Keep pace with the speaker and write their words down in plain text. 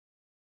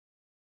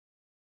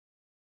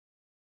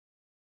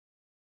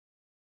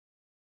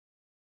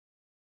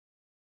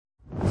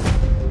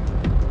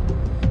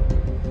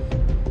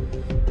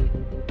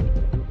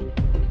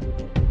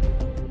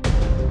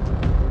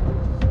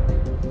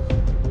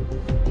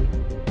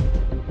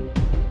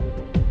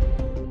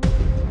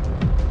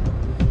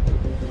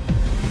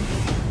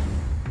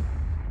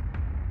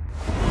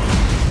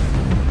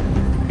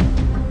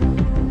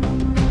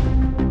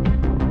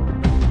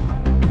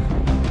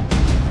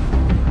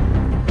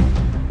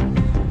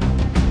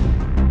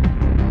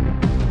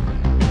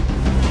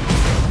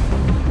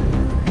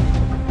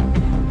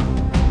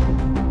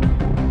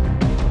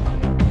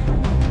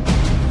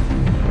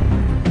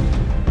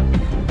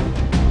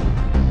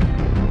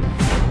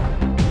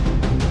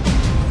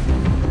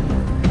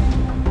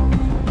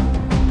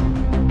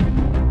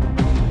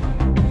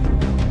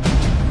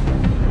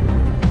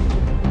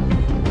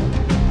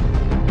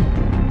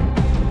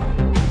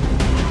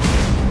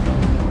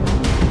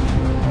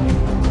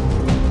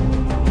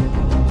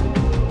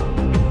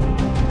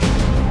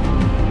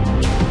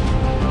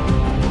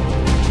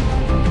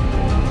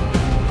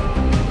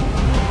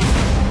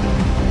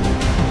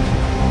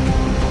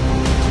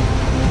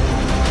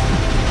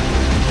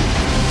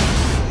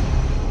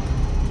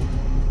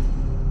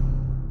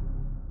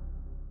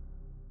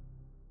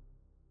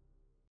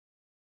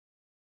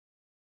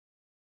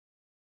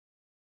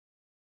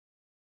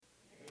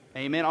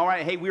Amen. All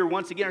right. Hey, we are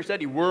once again our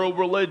study, world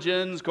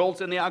religions,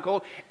 cults and the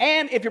occult.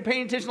 And if you're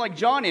paying attention like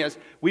John is,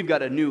 we've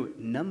got a new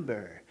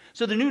number.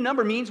 So the new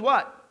number means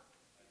what?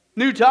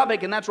 New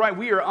topic. And that's right.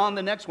 We are on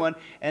the next one.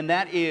 And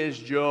that is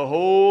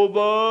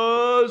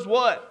Jehovah's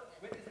what?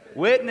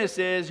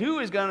 Witnesses. Who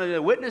is going to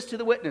witness to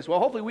the witness? Well,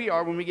 hopefully we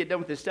are when we get done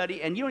with this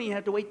study. And you don't even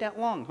have to wait that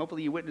long.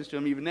 Hopefully you witness to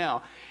them even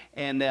now.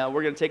 And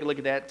we're going to take a look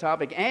at that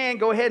topic. And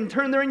go ahead and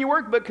turn there in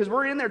your workbook because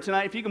we're in there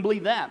tonight, if you can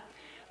believe that.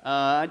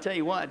 I tell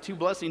you what, 2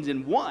 blessings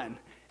in one.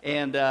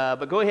 And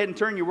but go ahead and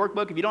turn your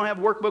workbook. If you don't have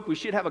a workbook, we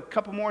should have a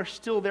couple more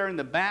still there in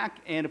the back.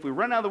 And if we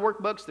run out of the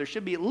workbooks, there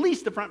should be at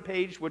least the front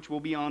page, which will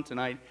be on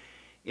tonight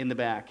in the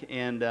back.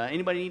 And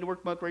anybody need a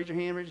workbook? Raise your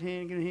hand,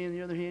 get a hand,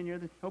 the other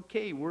hand,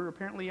 Okay, we're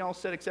apparently all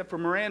set except for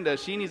Miranda.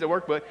 She needs a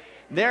workbook.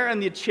 There in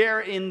the chair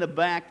in the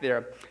back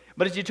there.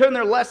 But as you turn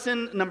their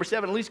lesson, number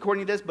 7, at least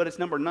according to this, but it's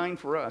number 9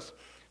 for us,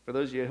 for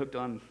those of you hooked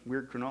on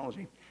weird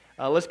chronology.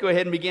 Let's go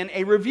ahead and begin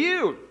a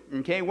review.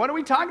 Okay, what are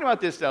we talking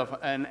about this stuff?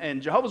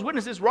 And Jehovah's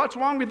Witnesses, what's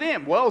wrong with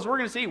them? Well, as we're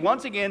going to see,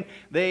 once again,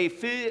 they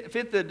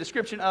fit the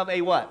description of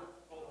a what?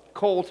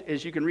 Cult,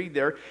 as you can read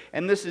there.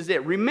 And this is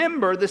it.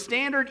 Remember the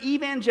standard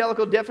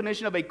evangelical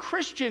definition of a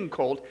Christian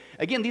cult.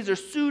 Again, these are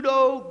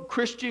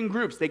pseudo-Christian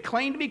groups. They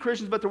claim to be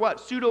Christians, but they're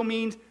what? Pseudo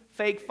means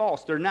fake,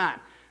 false. They're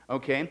not.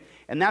 Okay,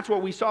 and that's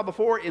what we saw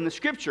before in the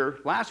scripture.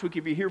 Last week,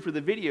 if you're here for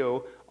the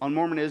video on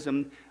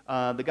Mormonism,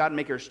 the God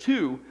Makers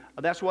 2,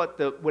 that's what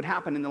would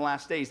happen in the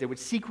last days. They would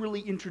secretly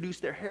introduce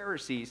their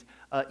heresies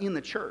in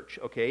the church,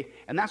 okay?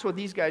 And that's what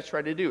these guys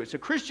try to do. It's a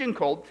Christian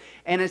cult,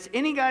 and it's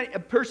any guy,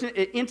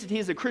 entity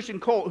is a Christian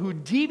cult who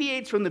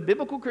deviates from the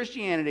biblical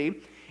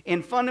Christianity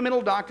and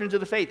fundamental doctrines of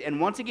the faith. And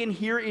once again,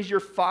 here is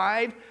your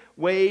 5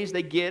 ways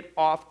they get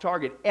off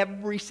target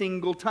every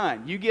single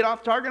time. You get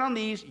off target on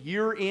these,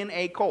 you're in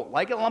a cult.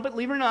 Like it, lump it,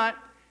 leave it or not,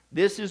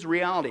 this is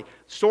reality.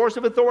 Source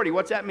of authority,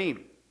 what's that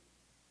mean?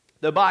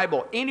 The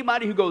Bible.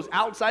 Anybody who goes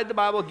outside the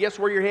Bible, guess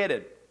where you're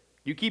headed?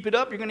 You keep it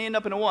up, you're going to end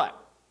up in a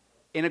what?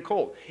 In a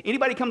cult.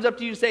 Anybody comes up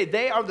to you and say,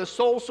 they are the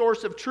sole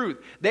source of truth.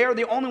 They are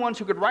the only ones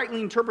who could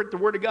rightly interpret the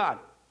Word of God.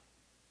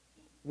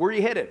 Where are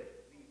you headed?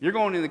 You're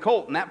going in the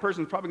cult, and that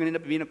person's probably going to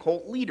end up being a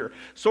cult leader.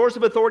 Source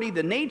of authority,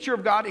 the nature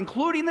of God,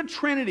 including the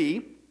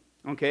Trinity,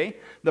 okay,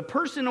 the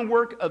person and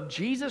work of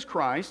Jesus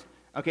Christ,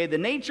 okay, the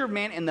nature of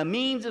man, and the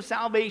means of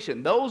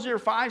salvation. Those are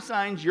 5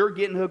 signs you're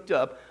getting hooked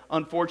up,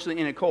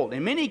 unfortunately, in a cult.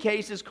 In many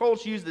cases,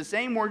 cults use the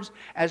same words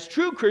as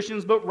true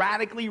Christians, but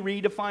radically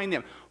redefine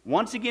them.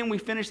 Once again, we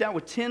finished out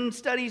with 10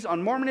 studies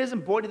on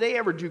Mormonism. Boy, did they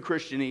ever do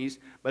Christianese,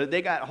 but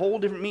they got whole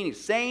different meanings.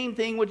 Same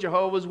thing with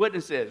Jehovah's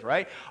Witnesses,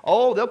 right?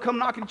 Oh, they'll come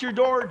knocking at your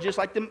door just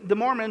like the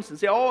Mormons and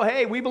say, oh,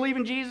 hey, we believe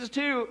in Jesus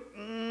too.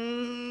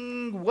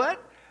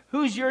 What?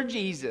 Who's your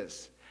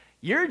Jesus?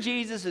 Your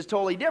Jesus is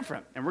totally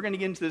different. And we're going to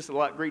get into this in a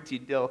lot great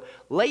detail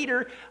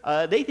later.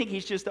 They think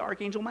he's just the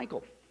Archangel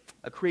Michael,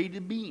 a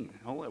created being.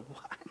 Oh,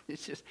 what?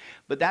 It's just,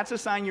 but that's a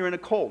sign you're in a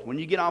cult when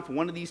you get off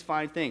one of these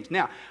 5 things.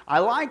 Now, I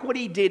like what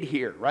he did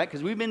here, right?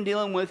 Because we've been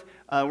dealing with,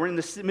 we're in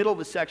the middle of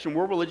the section,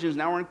 world religions,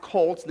 now we're in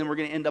cults, and then we're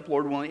going to end up,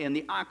 Lord willing, in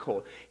the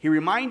occult. He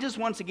reminds us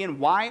once again,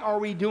 why are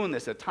we doing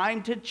this? A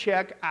time to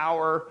check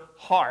our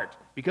heart.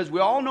 Because we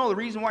all know the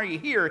reason why you're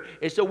here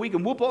is so we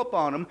can whoop up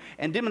on them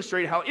and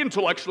demonstrate how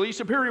intellectually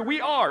superior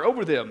we are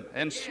over them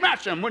and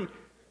smash them.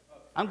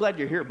 I'm glad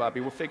you're here, Bobby.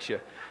 We'll fix you.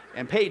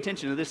 And pay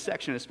attention to this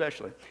section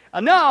especially.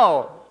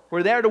 No,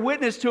 we're there to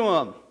witness to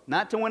them,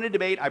 not to win a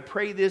debate. I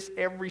pray this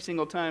every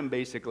single time,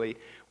 basically.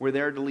 We're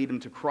there to lead them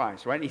to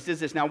Christ, right? And he says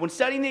this, now, when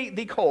studying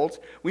the cults,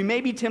 we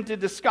may be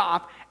tempted to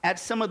scoff at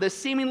some of the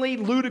seemingly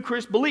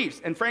ludicrous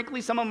beliefs. And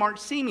frankly, some of them aren't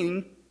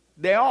seeming,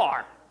 they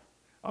are.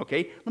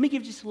 Okay, let me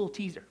give you just a little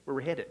teaser where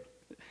we're headed.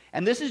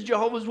 And this is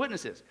Jehovah's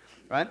Witnesses,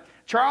 right?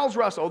 Charles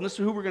Russell, and this is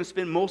who we're going to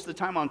spend most of the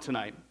time on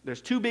tonight.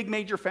 There's 2 big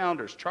major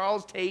founders.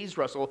 Charles Taze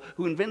Russell,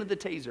 who invented the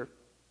taser.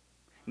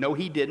 No,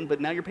 he didn't,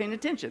 but now you're paying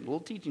attention. A little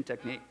teaching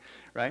technique,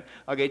 right?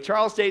 Okay,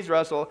 Charles Taze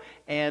Russell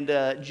and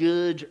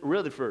Judge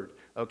Rutherford.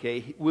 Okay,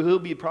 he'll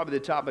be probably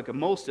the topic of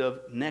most of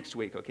next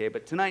week, okay?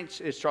 But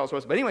tonight is Charles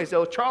Russell. But anyway,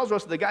 so Charles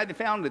Russell, the guy that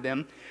founded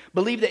them,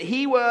 believed that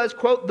he was,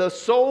 quote, the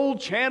sole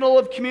channel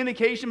of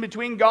communication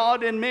between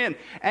God and men.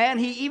 And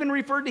he even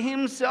referred to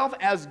himself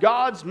as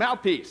God's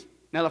mouthpiece.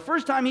 Now, the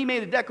first time he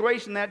made a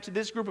declaration that to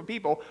this group of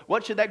people,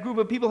 what should that group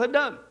of people have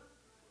done?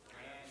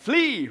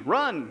 Flee,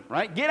 run,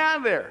 right? Get out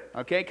of there,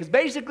 okay? Because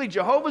basically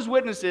Jehovah's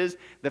Witnesses,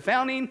 the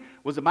founding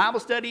was a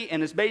Bible study,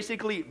 and it's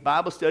basically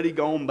Bible study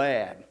gone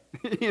bad.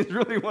 It's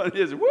really what it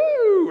is.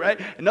 Woo, right?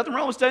 And nothing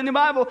wrong with studying the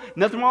Bible.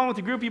 Nothing wrong with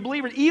a group of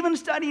believers. Even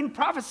studying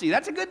prophecy.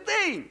 That's a good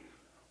thing.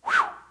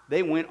 Whew,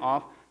 they went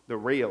off the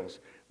rails.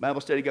 Bible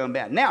study gone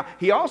bad. Now,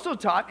 he also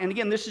taught, and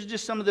again, this is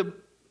just some of the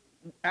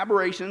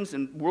aberrations,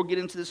 and we'll get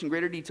into this in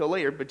greater detail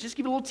later, but just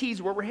give a little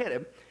tease where we're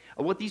headed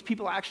of what these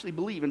people actually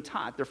believe and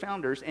taught, their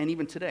founders, and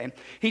even today.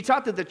 He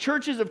taught that the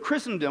churches of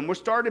Christendom were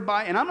started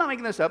by, and I'm not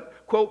making this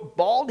up, quote,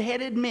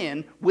 bald-headed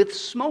men with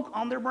smoke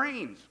on their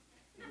brains.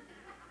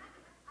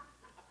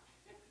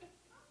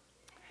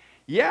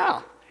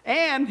 Yeah,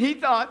 And he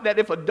thought that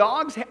if a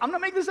dog's head, I'm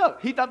not making this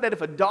up, he thought that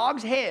if a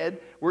dog's head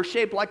were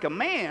shaped like a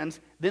man's,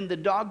 then the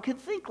dog could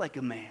think like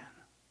a man.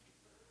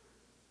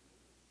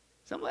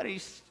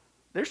 There's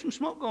some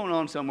smoke going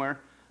on somewhere.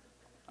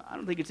 I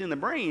don't think it's in the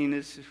brain.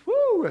 It's,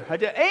 whoo.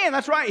 And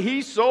that's right,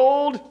 he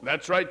sold,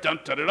 that's right, dun,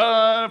 dun, dun,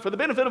 dun, for the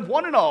benefit of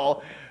one and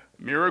all,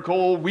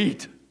 miracle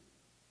wheat.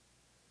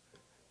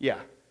 Yeah,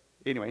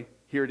 anyway,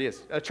 here it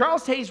is.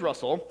 Charles Taze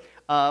Russell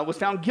was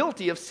found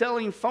guilty of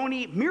selling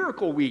phony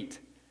miracle wheat.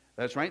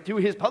 That's right, through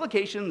his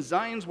publication,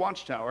 Zion's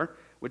Watchtower,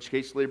 which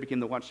case later became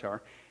the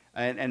Watchtower,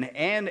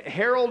 and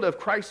Herald of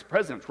Christ's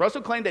Presence.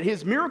 Russell claimed that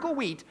his miracle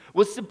wheat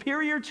was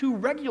superior to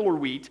regular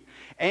wheat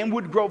and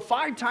would grow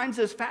 5 times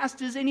as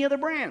fast as any other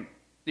brand.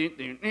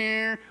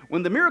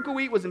 When the miracle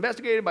wheat was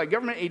investigated by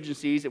government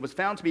agencies, it was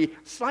found to be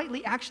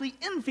slightly actually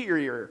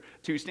inferior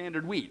to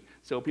standard wheat.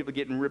 So people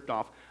getting ripped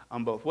off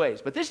on both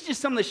ways. But this is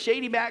just some of the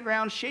shady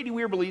background, shady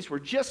weird beliefs. We're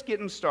just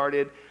getting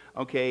started,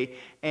 okay?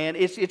 And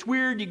it's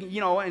weird,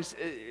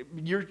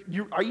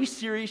 are you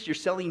serious? You're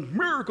selling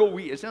miracle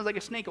wheat. It sounds like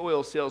a snake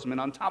oil salesman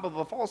on top of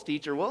a false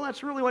teacher. Well,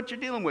 that's really what you're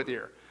dealing with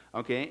here.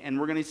 Okay, and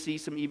we're going to see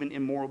some even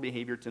immoral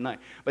behavior tonight.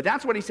 But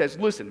that's what he says.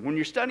 Listen, when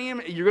you're studying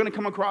him, you're going to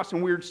come across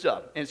some weird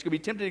stuff. And it's going to be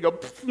tempted to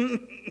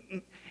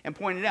go and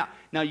point it out.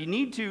 Now, you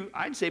need to,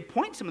 I'd say,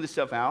 point some of this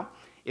stuff out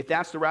if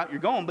that's the route you're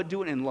going, but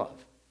do it in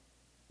love.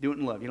 Do it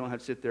in love. You don't have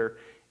to sit there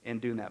and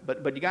do that.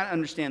 But you got to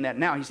understand that.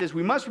 Now, he says,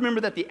 we must remember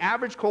that the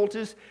average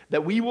cultist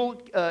that we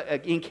will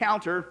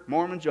encounter,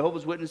 Mormons,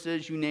 Jehovah's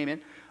Witnesses, you name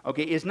it,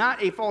 okay, is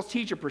not a false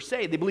teacher per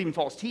se. They believe in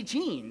false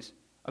teachings.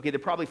 Okay, they're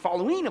probably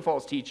following a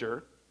false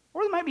teacher.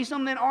 Or there might be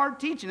some that are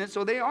teaching it,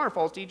 so they are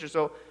false teachers.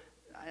 So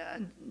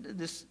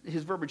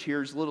his verbiage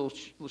here is a little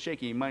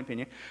shaky, in my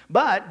opinion.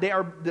 But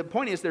the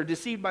point is, they're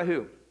deceived by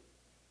who?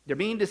 They're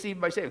being deceived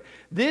by Satan.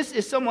 This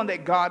is someone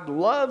that God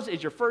loves,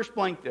 is your first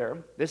blank there.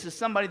 This is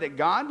somebody that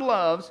God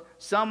loves,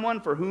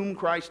 someone for whom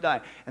Christ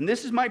died. And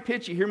this is my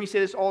pitch. You hear me say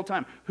this all the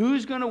time.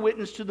 Who's going to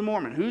witness to the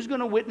Mormon? Who's going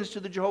to witness to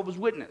the Jehovah's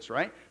Witness,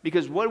 right?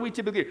 Because what do we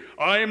typically do?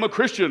 I am a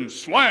Christian,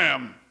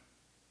 slam.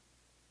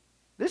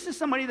 This is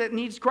somebody that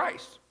needs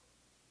Christ.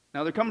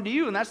 Now, they're coming to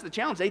you, and that's the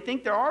challenge. They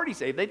think they're already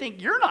saved. They think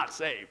you're not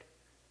saved.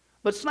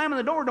 But slamming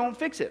the door don't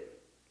fix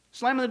it.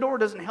 Slamming the door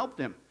doesn't help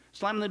them.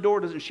 Slamming the door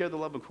doesn't share the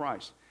love of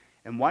Christ.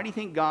 And why do you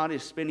think God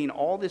is spending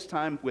all this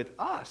time with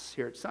us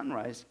here at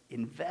Sunrise,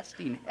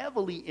 investing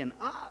heavily in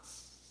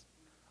us,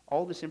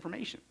 all this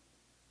information?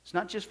 It's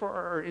not just for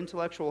our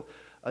intellectual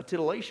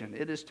titillation.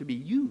 It is to be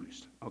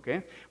used,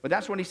 okay? But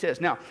that's what he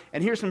says. Now,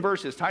 and here's some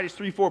verses. Titus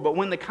 3:4. But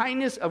when the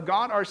kindness of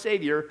God our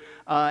Savior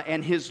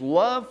and his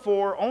love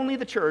for only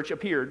the church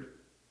appeared,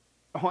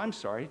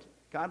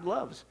 God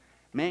loves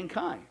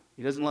mankind.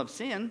 He doesn't love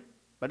sin,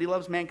 but he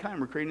loves mankind.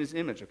 We're creating his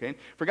image, okay?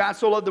 For God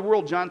so loved the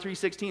world, John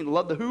 3:16.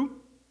 Loved the who?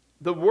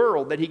 The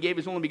world, that he gave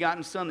his only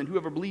begotten Son, and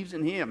whoever believes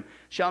in him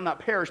shall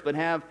not perish but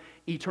have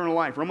eternal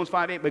life. Romans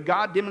 5:8. But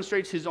God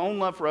demonstrates his own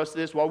love for us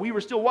this, while we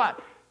were still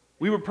what?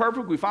 We were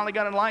perfect. We finally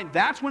got in line.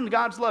 That's when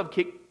God's love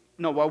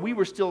while we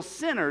were still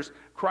sinners,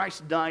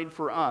 Christ died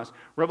for us.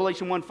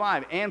 Revelation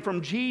 1:5. And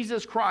from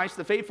Jesus Christ,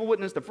 the faithful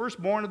witness, the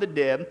firstborn of the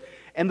dead,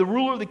 and the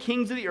ruler of the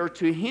kings of the earth,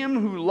 to him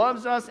who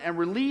loves us and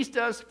released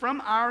us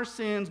from our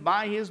sins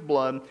by his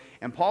blood.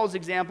 And Paul's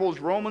example is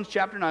Romans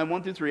chapter 9,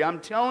 1-3. I'm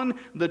telling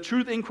the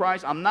truth in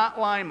Christ. I'm not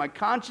lying. My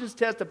conscience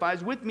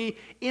testifies with me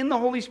in the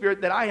Holy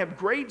Spirit that I have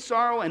great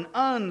sorrow and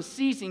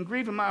unceasing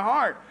grief in my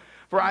heart.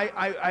 For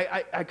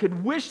I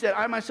could wish that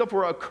I myself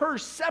were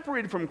accursed,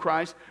 separated from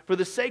Christ, for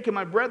the sake of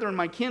my brethren,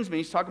 my kinsmen.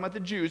 He's talking about the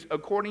Jews,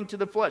 according to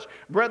the flesh.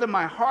 Brethren,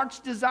 my heart's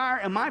desire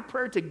and my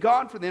prayer to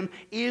God for them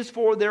is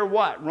for their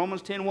what?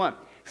 Romans 10:1.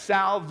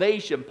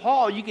 Salvation.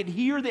 Paul, you could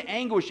hear the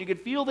anguish. You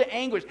could feel the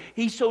anguish.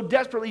 He's so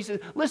desperate. He says,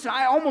 listen,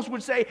 I almost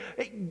would say,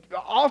 hey,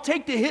 I'll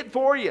take the hit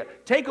for you.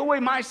 Take away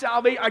my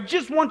salvation. I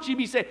just want you to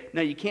be saved.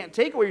 Now, you can't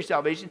take away your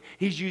salvation.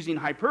 He's using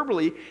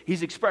hyperbole.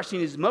 He's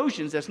expressing his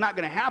emotions. That's not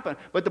going to happen.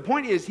 But the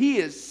point is, he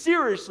is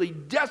seriously,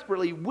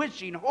 desperately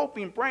wishing,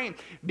 hoping, praying,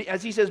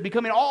 as he says,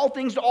 becoming all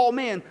things to all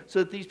men so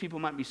that these people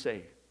might be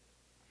saved.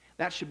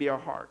 That should be our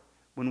heart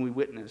when we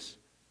witness,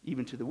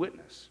 even to the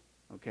witness,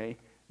 okay?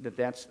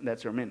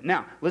 That's our men.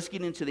 Now, let's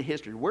get into the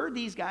history. Where did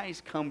these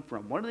guys come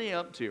from? What are they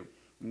up to?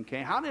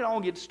 Okay, how did it all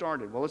get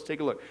started? Well, let's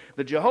take a look.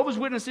 The Jehovah's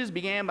Witnesses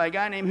began by a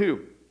guy named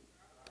who?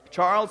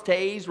 Charles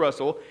Taze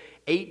Russell,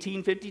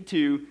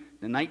 1852 to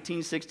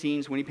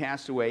 1916 when he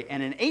passed away.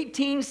 And in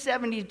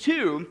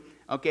 1872,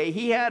 okay,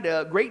 he had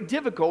a great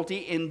difficulty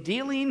in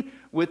dealing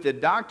with the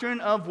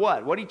doctrine of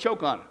what? What did he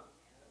choke on?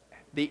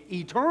 The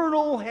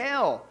eternal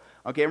hell.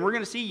 Okay, and we're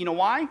going to see, you know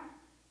why?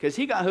 Because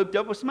he got hooked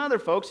up with some other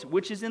folks,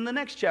 which is in the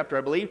next chapter,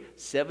 I believe,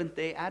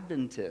 Seventh-day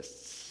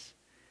Adventists.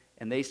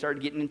 And they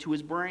started getting into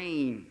his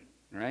brain,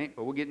 right?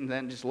 But we'll get into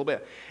that in just a little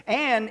bit.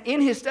 And in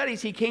his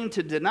studies, he came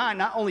to deny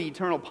not only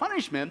eternal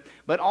punishment,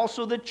 but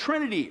also the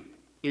Trinity,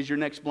 is your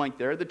next blank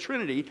there, the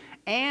Trinity,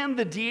 and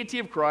the deity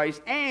of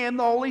Christ, and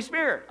the Holy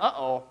Spirit.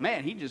 Uh-oh,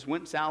 man, he just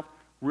went south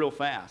real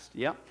fast.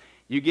 Yep.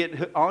 You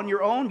get on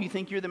your own, you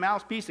think you're the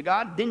mouthpiece of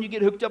God, then you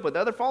get hooked up with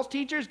other false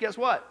teachers, guess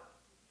what?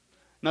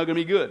 Not going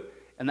to be good.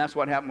 And that's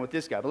what happened with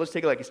this guy. But let's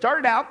take a look. It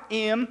started out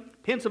in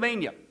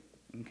Pennsylvania.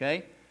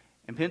 Okay?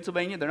 In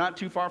Pennsylvania. They're not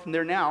too far from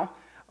there now.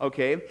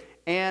 Okay?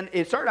 And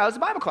it started out as a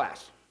Bible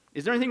class.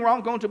 Is there anything wrong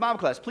with going to a Bible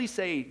class? Please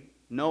say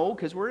no,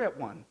 because we're at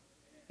one.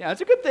 Yeah,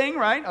 that's a good thing,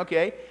 right?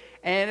 Okay.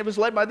 And it was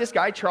led by this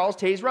guy, Charles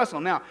Taze Russell.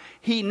 Now,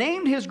 he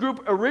named his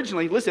group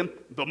originally, listen,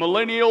 the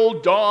Millennial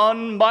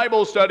Dawn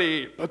Bible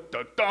Study.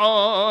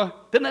 Ba-da-da.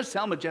 Doesn't that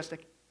sound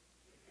majestic?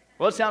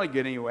 Well, it sounded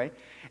good anyway.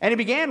 And he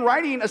began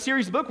writing a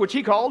series of books which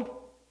he called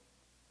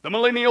The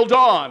Millennial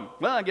Dawn.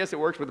 Well, I guess it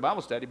works with the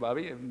Bible study,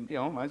 Bobby. You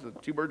know, might as well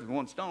two birds with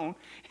one stone.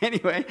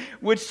 Anyway,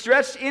 which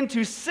stretched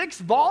into 6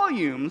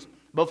 volumes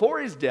before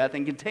his death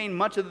and contained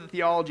much of the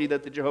theology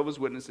that the Jehovah's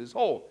Witnesses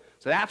hold.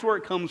 So that's where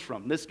it comes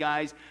from. This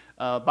guy's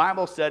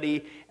Bible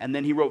study, and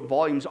then he wrote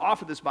volumes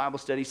off of this Bible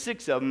study,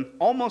 6 of them.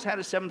 Almost had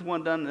a 7th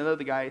one done.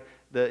 Another guy,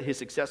 his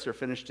successor,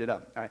 finished it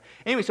up. All right.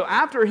 Anyway, so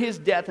after his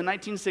death in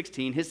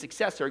 1916, his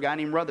successor, a guy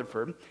named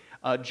Rutherford,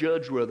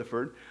 Judge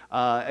Rutherford,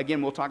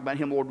 again, we'll talk about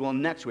him, Lord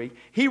willing, next week.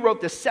 He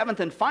wrote the 7th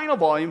and final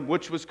volume,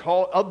 which was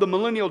called, of the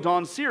Millennial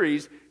Dawn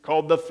series,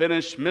 called The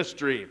Finished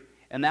Mystery.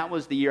 And that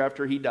was the year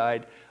after he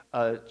died.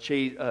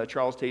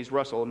 Charles Taze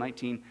Russell in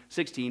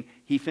 1916.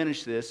 He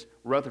finished this,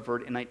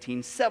 Rutherford, in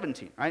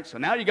 1917. Right? So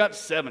now you got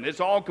 7.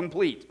 It's all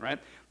complete. Right?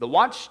 The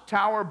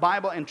Watchtower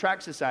Bible and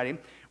Tract Society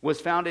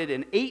was founded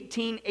in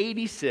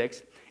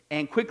 1886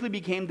 and quickly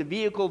became the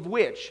vehicle of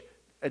which,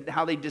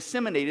 how they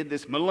disseminated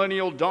this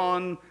Millennial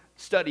Dawn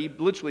study,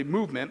 literally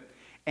movement,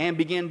 and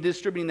began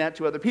distributing that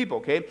to other people,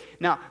 okay?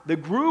 Now, the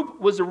group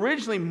was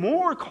originally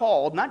more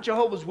called, not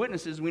Jehovah's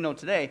Witnesses we know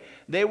today,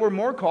 they were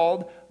more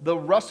called the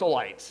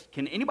Russellites.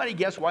 Can anybody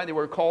guess why they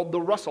were called the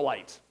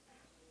Russellites?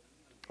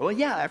 Well,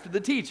 yeah, after the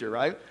teacher,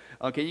 right?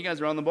 Okay, you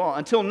guys are on the ball.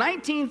 Until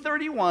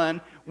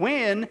 1931,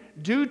 when,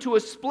 due to a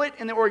split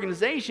in the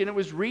organization, it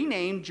was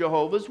renamed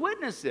Jehovah's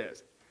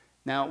Witnesses.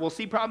 Now, we'll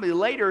see probably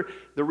later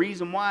the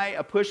reason why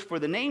a push for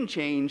the name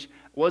change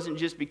wasn't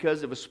just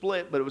because of a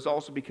split, but it was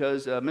also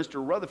because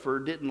Mr.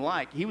 Rutherford didn't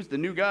like. He was the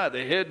new guy,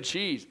 the head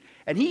cheese.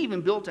 And he even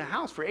built a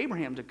house for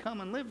Abraham to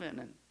come and live in.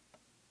 And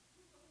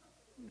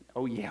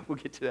oh, yeah, we'll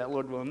get to that,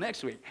 Lord willing,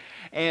 next week.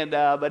 And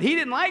but he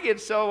didn't like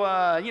it,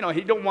 so, you know,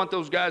 he don't want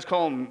those guys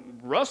calling him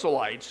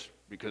Russellites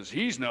because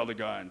he's now the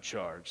guy in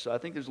charge. So I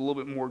think there's a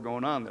little bit more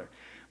going on there.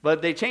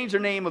 But they changed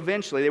their name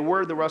eventually. They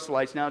were the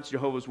Russellites. Now it's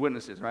Jehovah's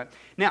Witnesses, right?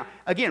 Now,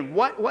 again,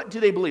 what do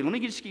they believe? Let me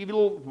just give you a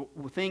little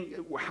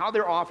thing, how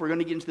they're off. We're going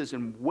to get into this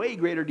in way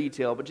greater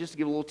detail, but just to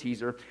give a little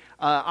teaser.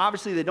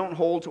 Obviously, they don't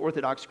hold to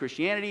Orthodox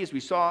Christianity. As we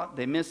saw,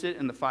 they miss it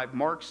in the 5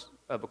 marks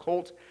of a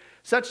cult.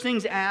 Such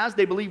things as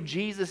they believe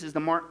Jesus is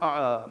the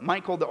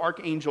Michael the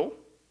Archangel,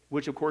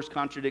 which, of course,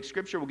 contradicts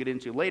Scripture. We'll get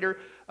into later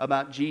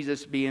about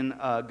Jesus being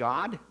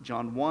God,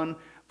 John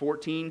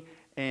 1:14.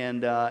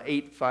 And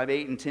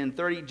 8:5-8 and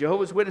 10:30.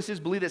 Jehovah's Witnesses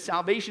believe that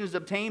salvation is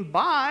obtained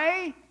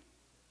by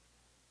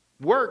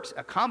works,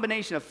 a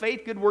combination of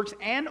faith, good works,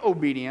 and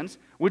obedience,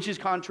 which is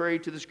contrary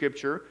to the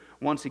Scripture.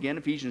 Once again,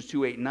 Ephesians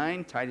 2:8 and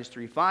 9, Titus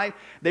 3:5.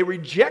 They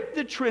reject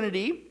the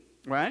Trinity,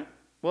 right?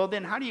 Well,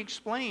 then how do you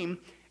explain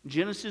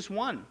Genesis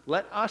 1?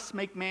 Let us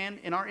make man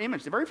in our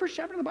image. The very first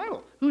chapter of the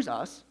Bible. Who's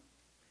us?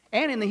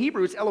 And in the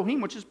Hebrew, it's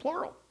Elohim, which is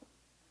plural.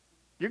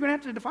 You're going to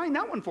have to define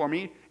that one for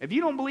me. If you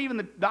don't believe in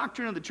the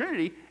doctrine of the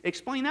Trinity,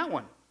 explain that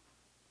one.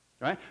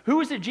 Right? Who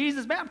is it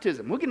Jesus'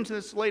 baptism? We'll get into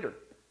this later.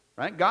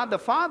 Right? God the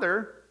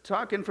Father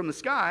talking from the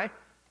sky,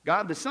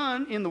 God the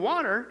Son in the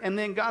water, and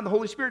then God the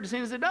Holy Spirit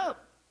descending as a dove.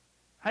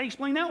 How do you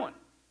explain that one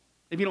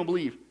if you don't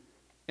believe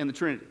in the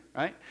Trinity?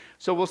 Right?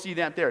 So we'll see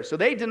that there. So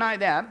they deny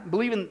that,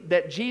 believing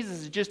that Jesus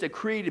is just a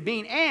created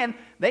being, and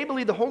they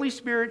believe the Holy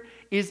Spirit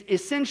is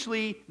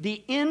essentially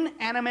the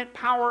inanimate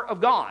power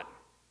of God.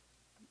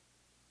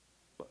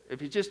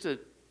 If it's just an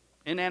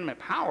inanimate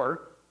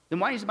power, then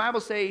why does the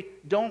Bible say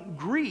don't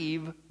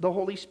grieve the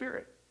Holy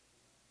Spirit?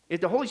 If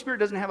the Holy Spirit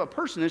doesn't have a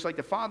person, it's like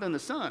the Father and the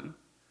Son,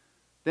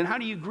 then how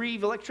do you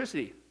grieve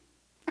electricity?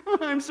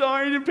 I'm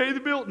sorry, I didn't pay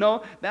the bill.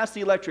 No, that's the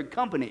electric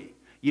company.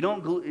 You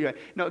don't,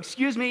 no,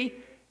 excuse me,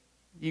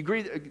 you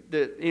grieve,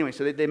 anyway,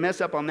 so they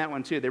mess up on that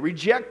one too. They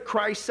reject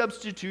Christ's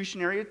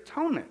substitutionary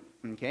atonement.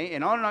 Okay,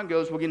 and on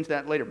goes. We'll get into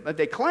that later. But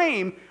they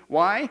claim,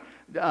 why?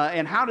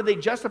 And how do they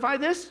justify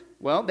this?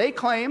 Well, they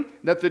claim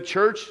that the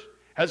church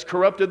has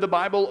corrupted the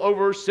Bible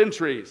over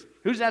centuries.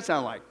 Who's that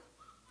sound like?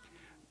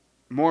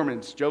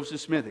 Mormons, Joseph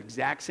Smith,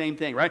 exact same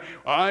thing, right?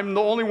 I'm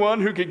the only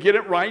one who could get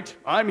it right.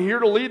 I'm here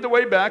to lead the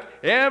way back.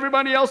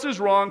 Everybody else is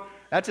wrong.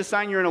 That's a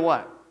sign you're in a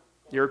what?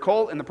 You're a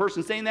cult, and the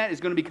person saying that is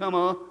going to become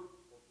a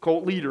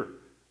cult leader.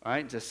 All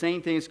right, it's the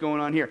same thing that's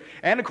going on here.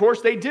 And, of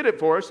course, they did it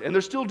for us, and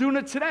they're still doing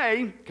it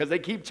today because they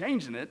keep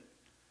changing it,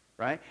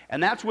 right?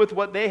 And that's with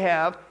what they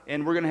have,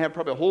 and we're going to have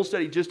probably a whole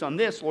study just on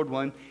this, Lord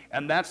willing,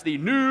 and that's the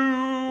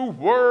New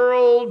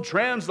World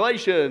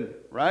Translation,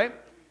 right?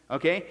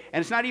 Okay, and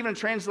it's not even a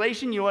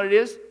translation. You know what it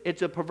is?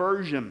 It's a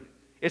perversion.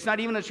 It's not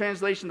even a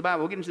translation of the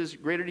Bible. We'll get into this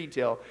in greater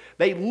detail.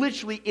 They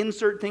literally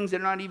insert things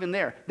that are not even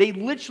there. They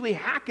literally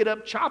hack it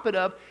up, chop it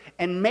up,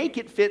 and make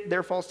it fit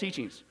their false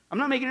teachings. I'm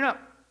not making it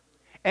up.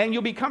 And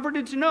you'll be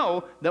comforted to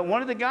know that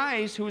one of the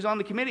guys who was on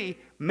the committee,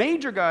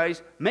 major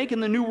guys making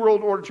the New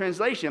World Order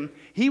translation,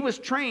 he was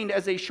trained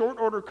as a short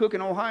order cook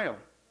in Ohio.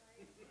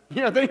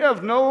 Yeah, they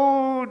have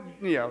no,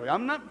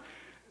 I'm not,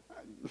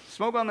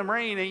 smoke on the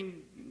rain ain't,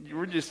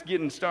 we're just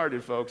getting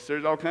started, folks.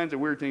 There's all kinds of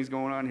weird things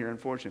going on here,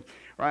 unfortunately.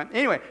 Right?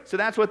 Anyway, so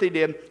that's what they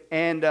did,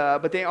 and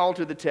but they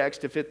altered the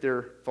text to fit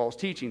their false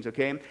teachings,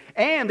 okay?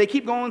 And they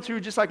keep going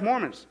through just like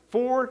Mormons.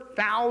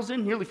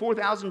 Nearly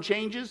 4,000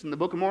 changes in the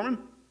Book of Mormon.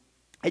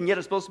 And yet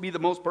it's supposed to be the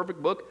most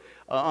perfect book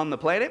on the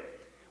planet.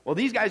 Well,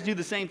 these guys do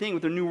the same thing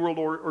with their New World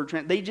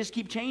Order. They just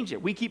keep changing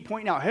it. We keep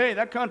pointing out, hey,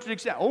 that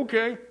contradicts that.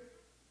 Okay.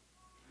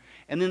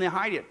 And then they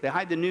hide it. They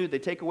hide the new. They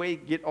take away,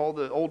 get all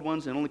the old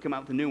ones, and only come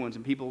out with the new ones.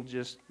 And people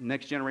just,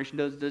 next generation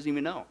doesn't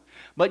even know.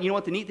 But you know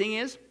what the neat thing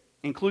is?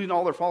 Including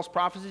all their false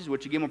prophecies,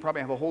 which again, we'll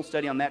probably have a whole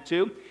study on that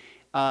too.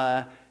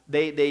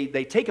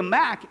 They take them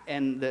back,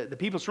 and the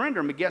people surrender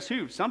them. But guess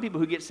who? Some people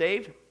who get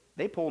saved,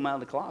 they pull them out of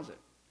the closet.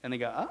 And they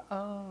go,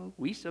 uh-oh,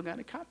 we still got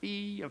a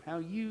copy of how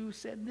you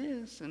said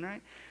this, and right?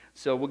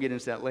 So we'll get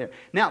into that later.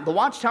 Now, the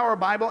Watchtower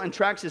Bible and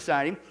Tract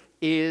Society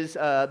is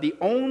the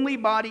only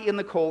body in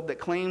the cult that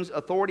claims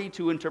authority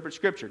to interpret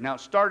Scripture. Now,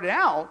 it started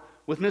out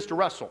with Mr.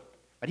 Russell,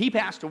 but he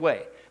passed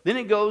away. Then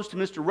it goes to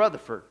Mr.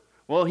 Rutherford.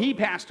 Well, he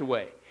passed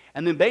away.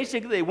 And then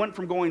basically they went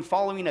from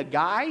following a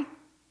guy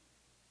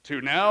to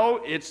now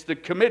it's the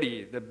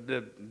committee,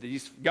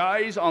 these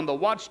guys on the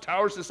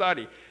Watchtower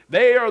Society.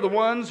 They are the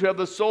ones who have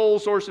the sole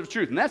source of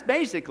truth. And that's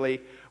basically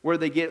where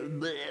they get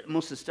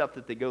most of the stuff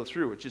that they go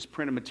through. It's just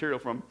printed material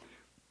from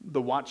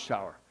the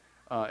Watchtower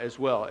as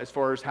well, as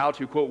far as how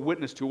to, quote,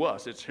 witness to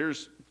us. It's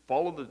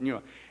follow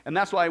the, And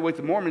that's why with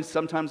the Mormons,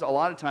 a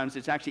lot of times,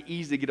 it's actually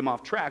easy to get them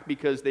off track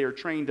because they are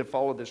trained to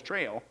follow this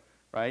trail,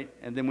 right?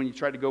 And then when you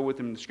try to go with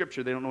them in the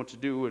Scripture, they don't know what to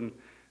do, and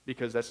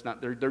because that's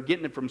not, they're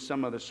getting it from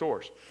some other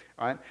source.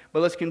 All right,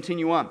 but let's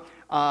continue on.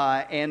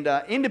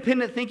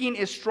 Independent thinking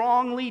is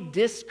strongly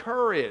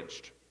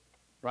discouraged.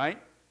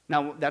 Right?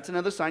 Now, that's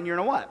another sign you're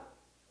in a what?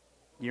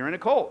 You're in a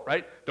cult,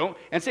 right?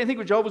 And same thing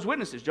with Jehovah's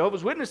Witnesses.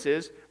 Jehovah's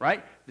Witnesses,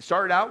 right? They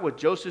started out with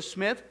Joseph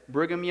Smith,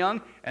 Brigham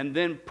Young, and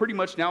then pretty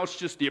much now it's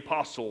just the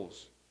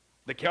apostles,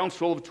 the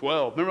Council of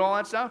 12. Remember all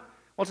that stuff?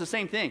 Well, it's the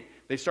same thing.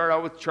 They started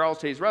out with Charles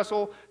Taze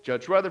Russell,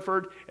 Judge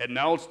Rutherford, and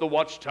now it's the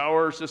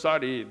Watchtower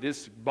Society,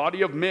 this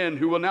body of men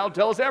who will now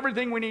tell us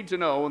everything we need to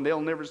know, and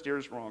they'll never steer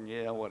us wrong.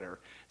 Yeah, whatever.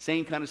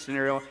 Same kind of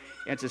scenario.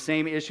 And it's the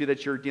same issue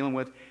that you're dealing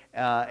with,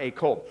 a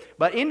cult.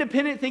 But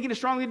independent thinking is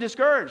strongly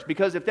discouraged,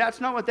 because if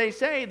that's not what they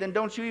say, then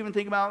don't you even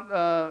think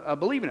about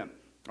believing them.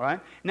 All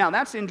right? Now,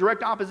 that's in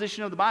direct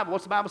opposition of the Bible.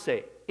 What's the Bible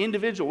say?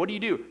 Individual. What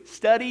do?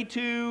 Study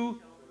to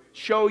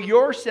show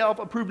yourself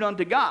approved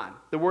unto God,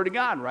 the Word of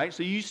God, right?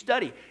 So you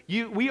study.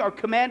 We are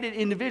commanded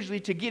individually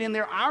to get in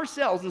there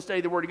ourselves and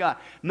study the Word of God.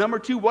 Number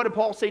two, what did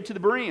Paul say to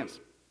the Bereans?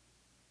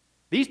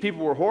 These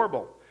people were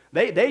horrible.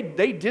 They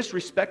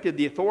disrespected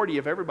the authority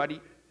of everybody.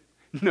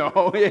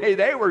 No,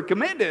 they were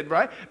commended,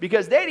 right?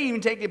 Because they didn't even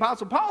take the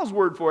Apostle Paul's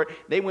word for it.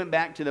 They went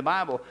back to the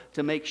Bible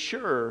to make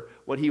sure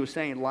what he was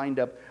saying lined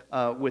up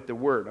with the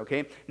Word,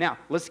 okay? Now,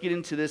 let's get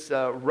into this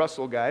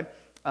Russell guy.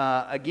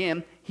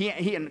 Again, he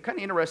kind of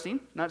interesting,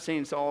 not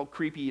saying it's all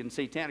creepy and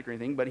satanic or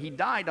anything, but he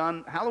died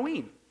on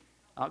Halloween,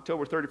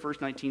 October 31st,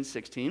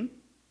 1916.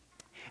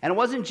 And it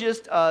wasn't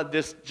just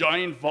this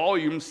giant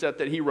volume set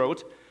that he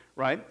wrote,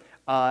 right?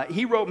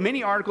 He wrote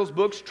many articles,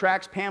 books,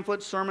 tracts,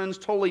 pamphlets, sermons,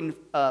 totaling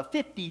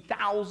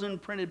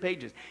 50,000 printed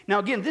pages. Now,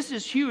 again, this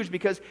is huge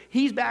because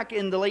he's back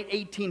in the late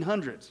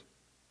 1800s,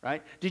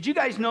 right? Did you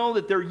guys know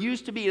that there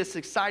used to be a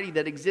society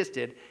that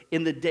existed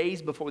in the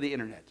days before the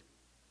internet?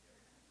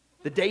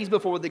 The days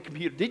before the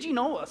computer. Did you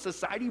know a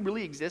society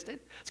really existed?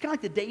 It's kind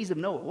of like the days of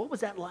Noah. What was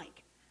that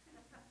like?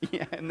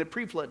 Yeah, in the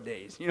pre-flood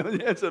days.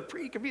 It's a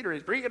pre-computer,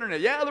 it's pre-internet.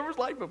 Yeah, there was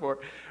life before,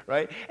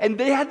 right? And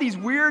they had these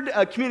weird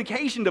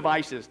communication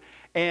devices.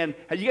 And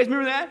you guys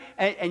remember that?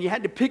 And you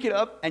had to pick it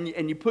up, and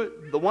you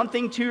put the one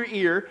thing to your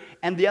ear,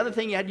 and the other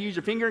thing you had to use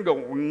your finger and go,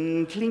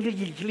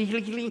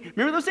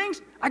 remember those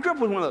things? I grew up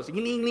with one of those.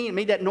 It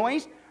made that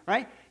noise,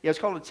 right? Yeah, it's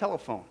called a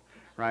telephone,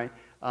 right?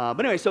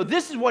 But anyway, so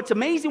this is what's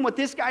amazing what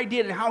this guy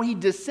did and how he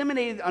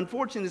disseminated,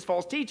 unfortunately, this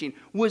false teaching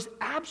was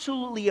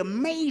absolutely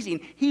amazing.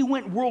 He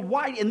went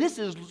worldwide, and this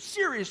is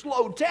serious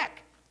low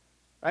tech.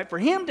 Right? For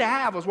him to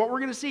have was what we're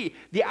going to see.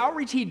 The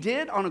outreach he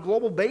did on a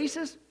global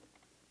basis,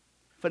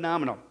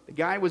 phenomenal. The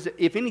guy was,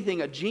 if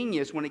anything, a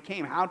genius when it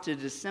came how to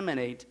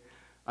disseminate,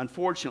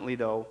 unfortunately,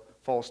 though,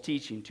 false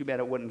teaching. Too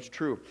bad it wasn't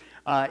true.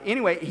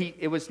 Anyway,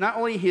 it was not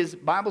only his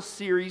Bible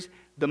series,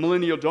 The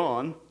Millennial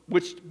Dawn,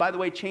 which, by the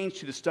way, changed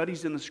to the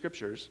Studies in the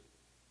Scriptures.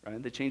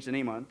 Right? They changed the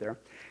name on it there.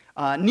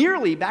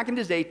 Nearly, back in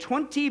his day,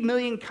 20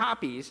 million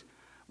copies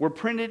were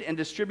printed and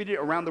distributed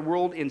around the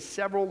world in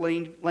several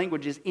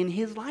languages in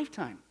his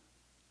lifetime.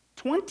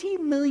 20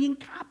 million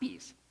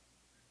copies.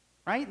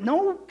 Right?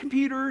 No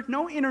computer,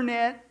 no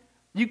internet.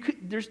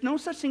 There's no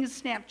such thing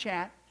as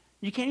Snapchat.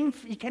 You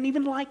can't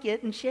even like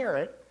it and share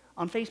it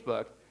on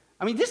Facebook.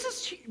 I mean, this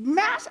is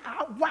mass.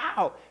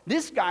 Wow.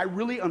 This guy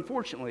really,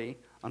 unfortunately,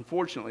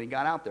 unfortunately,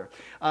 got out there.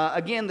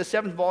 Again, the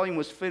 7th volume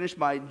was finished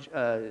by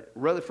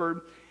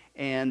Rutherford,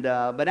 and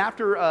but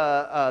after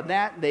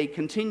that, they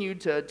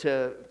continued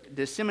to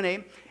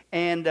disseminate,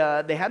 and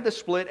they had the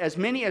split. As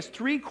many as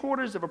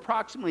 3/4 of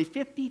approximately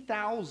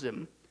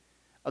 50,000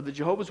 of the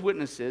Jehovah's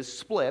Witnesses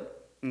split,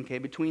 okay,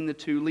 between the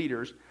two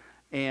leaders.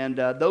 And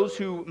those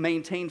who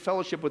maintained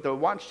fellowship with the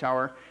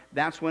Watchtower,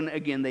 that's when,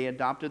 again, they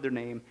adopted their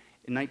name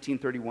in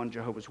 1931,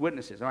 Jehovah's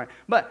Witnesses. All right.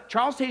 But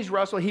Charles Taze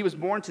Russell, he was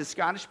born to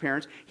Scottish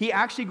parents. He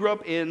actually grew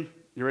up in,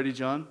 you ready,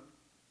 John?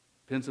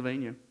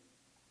 Pennsylvania.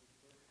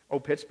 Oh,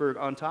 Pittsburgh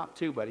on top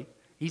too, buddy.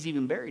 He's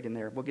even buried in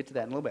there. We'll get to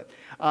that in a little bit.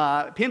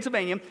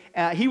 Pennsylvania.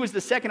 He was the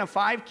second of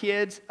 5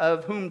 kids,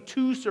 of whom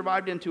 2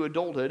 survived into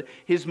adulthood.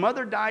 His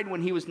mother died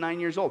when he was 9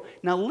 years old.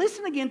 Now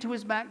listen again to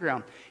his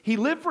background. He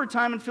lived for a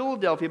time in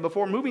Philadelphia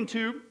before moving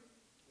to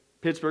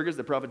Pittsburgh, as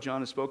the prophet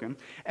John has spoken,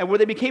 and where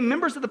they became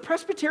members of the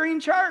Presbyterian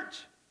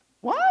Church.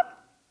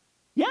 What?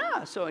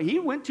 Yeah, so he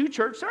went to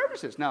church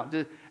services. Now,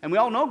 and we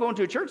all know going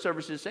to a church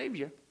services saves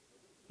you.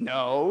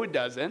 No, it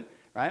doesn't.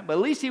 Right? But at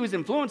least he was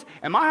influenced.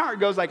 And my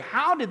heart goes like,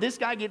 how did this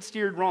guy get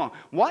steered wrong?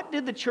 What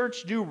did the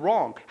church do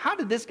wrong? How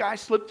did this guy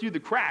slip through the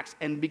cracks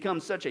and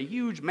become such a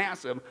huge,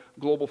 massive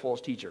global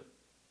false teacher?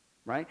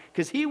 Right?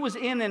 Because he was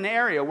in an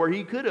area where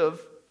he could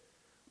have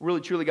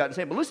really, truly gotten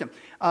saved. But listen,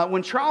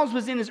 when Charles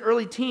was in his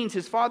early teens,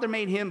 his father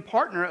made him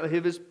partner of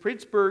his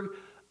Pittsburgh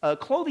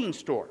clothing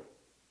store.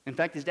 In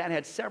fact, his dad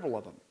had several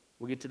of them.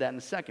 We'll get to that in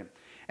a second.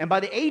 And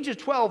by the age of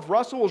 12,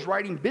 Russell was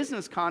writing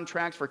business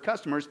contracts for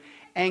customers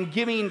and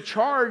giving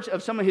charge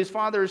of some of his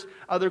father's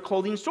other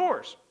clothing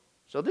stores.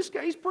 So this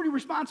guy, he's pretty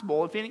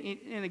responsible, if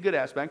in a good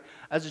aspect,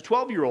 as a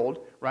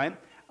 12-year-old, right?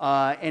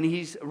 And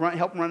he's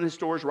helping run his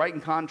stores,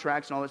 writing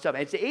contracts and all that stuff.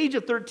 At the age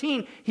of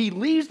 13, he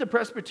leaves the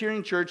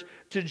Presbyterian Church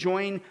to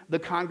join the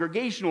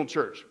Congregational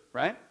Church,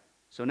 right?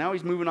 So now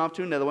he's moving off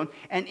to another one.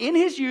 And in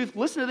his youth,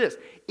 listen to this.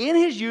 In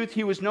his youth,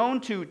 he was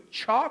known to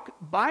chalk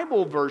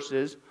Bible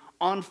verses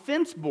on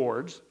fence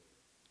boards,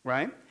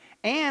 right?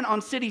 And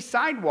on city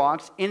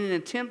sidewalks in an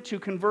attempt to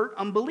convert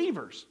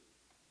unbelievers.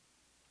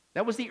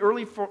 That was the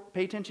early,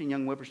 pay attention,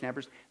 young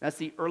whippersnappers, that's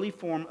the early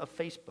form of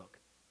Facebook.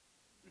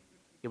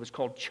 It was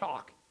called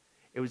chalk.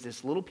 It was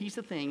this little piece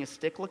of thing, a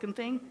stick-looking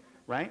thing,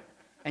 right?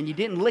 And you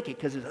didn't lick it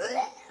because it's,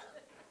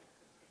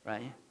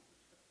 right?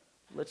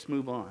 Let's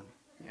move on.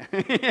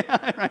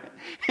 Yeah, right.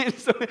 And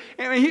so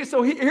here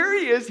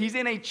he is, he's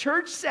in a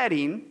church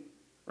setting,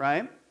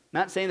 right?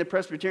 Not saying the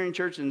Presbyterian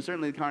Church and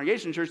certainly the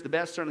Congregational Church the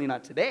best, certainly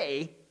not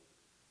today,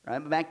 right?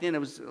 But back then it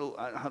was,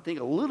 I think,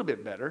 a little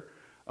bit better,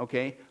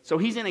 okay? So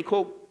he's in a,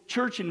 quote,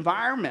 church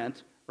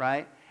environment,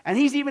 right? And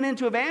he's even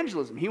into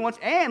evangelism. He wants,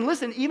 and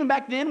listen, even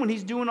back then when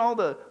he's doing all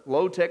the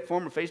low-tech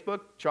form of Facebook,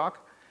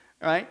 chalk,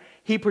 right?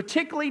 He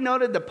particularly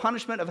noted the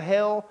punishment of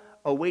hell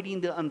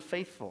awaiting the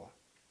unfaithful.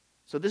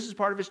 So this is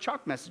part of his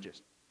chalk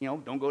messages. You know,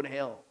 don't go to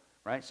hell,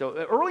 right? So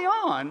early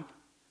on,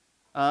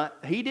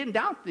 he didn't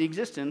doubt the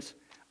existence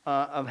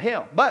of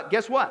hell. But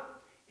guess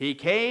what? He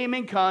came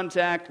in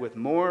contact with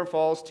more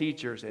false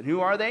teachers. And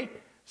who are they?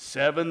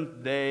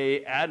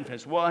 Seventh-day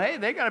Adventists. Well, hey,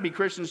 they got to be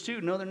Christians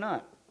too. No, they're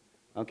not.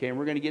 Okay, and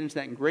we're going to get into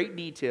that in great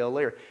detail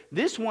later.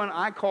 This one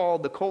I call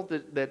the cult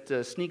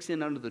that sneaks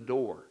in under the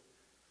door.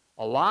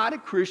 A lot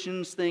of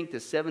Christians think the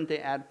Seventh-day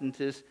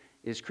Adventist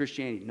is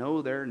Christianity.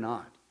 No, they're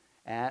not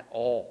at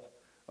all.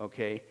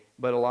 Okay,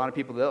 but a lot of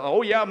people,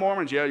 oh yeah,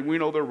 Mormons, yeah, we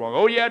know they're wrong.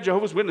 Oh yeah,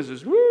 Jehovah's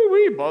Witnesses,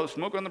 woo-wee,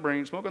 smoke on the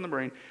brain, smoke on the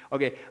brain.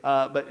 Okay,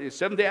 but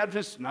Seventh-day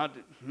Adventists, not,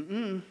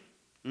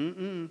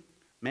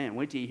 Man,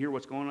 wait till you hear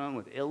what's going on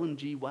with Ellen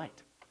G.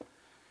 White.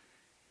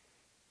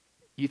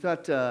 You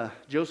thought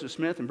Joseph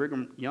Smith and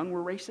Brigham Young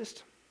were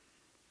racist?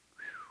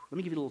 Let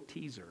me give you a little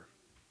teaser.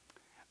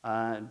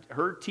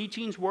 Her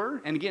teachings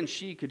were, and again,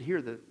 she could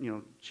hear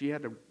she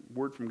had a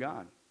word from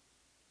God.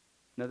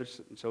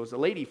 So it's a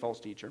lady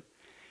false teacher.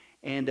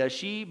 And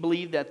she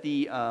believed that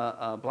the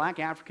black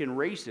African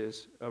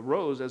races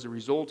arose as a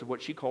result of what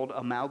she called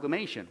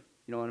amalgamation.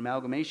 You know what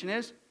amalgamation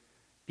is?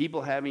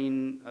 People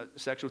having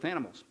sex with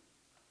animals.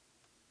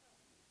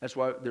 That's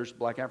why there's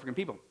black African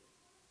people.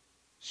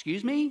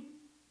 Excuse me?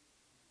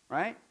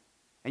 Right?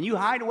 And you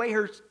hide away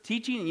her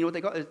teaching, and you know what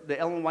they call it? The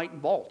Ellen White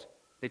vault.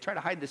 They try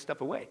to hide this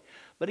stuff away.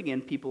 But again,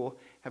 people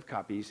have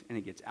copies, and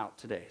it gets out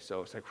today.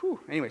 So it's like, whew.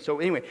 Anyway, so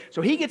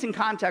he gets in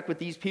contact with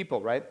these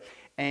people, right?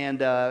 And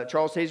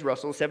Charles Taze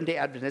Russell, Seventh-day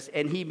Adventist,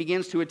 and he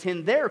begins to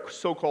attend their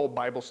so-called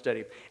Bible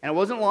study. And it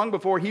wasn't long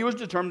before he was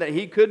determined that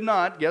he could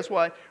not, guess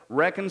what,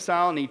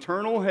 reconcile an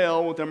eternal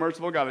hell with a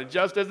merciful God. It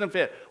just doesn't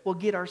fit. Well,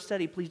 get our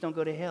study. Please don't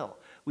go to hell.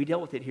 We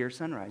dealt with it here at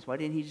Sunrise. Why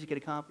didn't he just get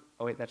a copy?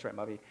 Oh, wait, that's right,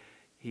 Bobby.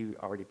 He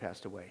already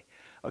passed away.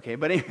 Okay,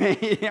 but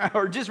anyway,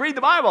 or just read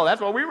the Bible. That's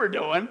what we were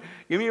doing.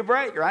 Give me a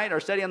break, right? Our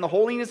study on the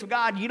holiness of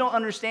God. You don't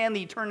understand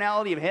the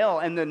eternality of hell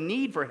and the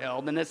need for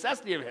hell, the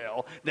necessity of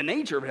hell, the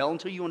nature of hell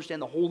until you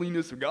understand the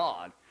holiness of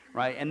God,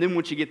 right? And then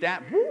once you get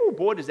that, whoo,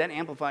 boy, does that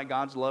amplify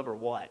God's love or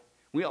what?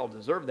 We all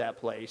deserve that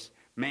place.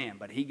 Man,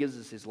 but he gives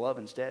us his love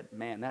instead.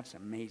 Man, that's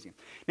amazing.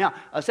 Now,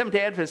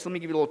 Seventh-day Adventists, let me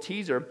give you a little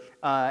teaser.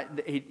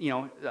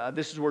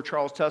 This is where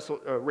Charles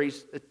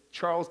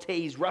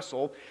Taze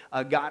Russell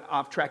got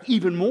off track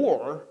even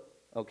more.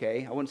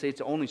 Okay, I wouldn't say it's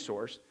the only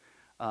source.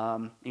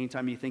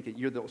 Anytime you think that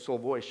you're the sole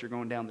voice, you're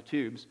going down the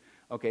tubes.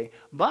 Okay,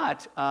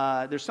 but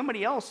there's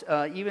somebody else,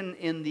 even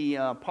in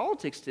the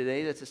politics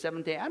today, that's a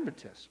Seventh-day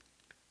Adventist.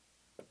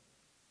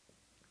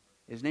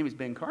 His name is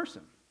Ben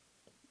Carson,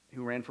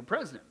 who ran for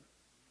president.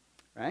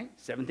 Right?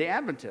 Seventh-day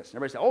Adventist.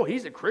 Everybody said, oh,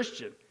 he's a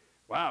Christian.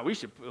 Wow, we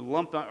should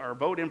lump our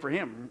vote in for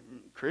him.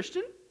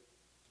 Christian?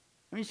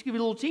 Let me just give you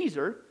a little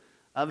teaser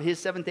of his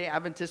Seventh-day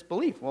Adventist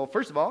belief. Well,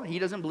 first of all, he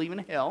doesn't believe in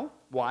hell.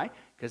 Why?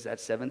 Because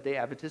that's Seventh-day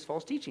Adventist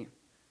false teaching.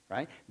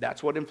 Right?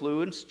 That's what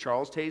influenced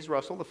Charles Taze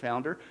Russell, the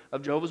founder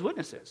of Jehovah's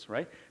Witnesses.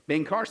 Right?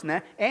 Ben Carson,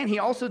 that. And he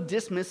also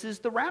dismisses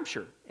the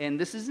rapture. And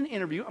this is an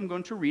interview. I'm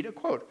going to read a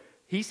quote.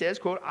 He says,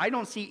 quote, I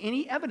don't see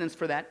any evidence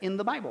for that in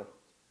the Bible.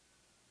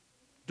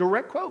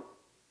 Direct quote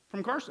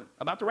from Carson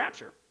about the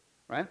rapture,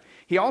 right?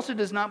 He also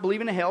does not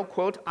believe in a hell,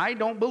 quote, I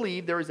don't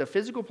believe there is a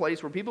physical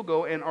place where people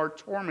go and are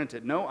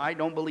tormented. No, I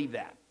don't believe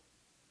that.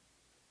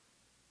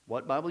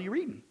 What Bible are you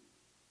reading?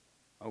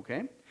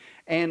 Okay.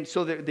 And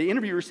so the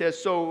interviewer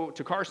says, so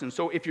to Carson,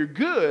 so if you're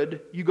good,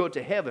 you go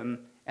to heaven,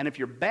 and if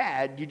you're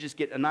bad, you just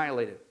get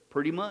annihilated.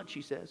 Pretty much,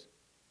 he says.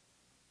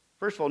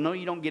 First of all, no,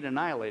 you don't get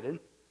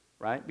annihilated,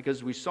 right?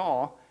 Because we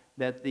saw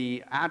that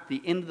at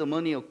the end of the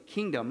millennial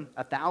kingdom,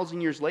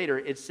 1,000 years later,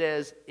 it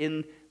says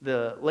in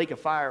the lake of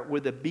fire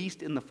where the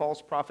beast and the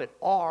false prophet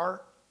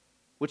are,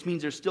 which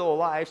means they're still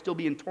alive, still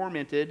being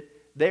tormented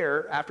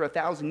there after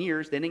 1,000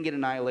 years. They didn't get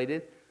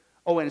annihilated.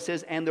 Oh, and it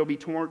says, and they'll be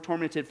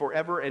tormented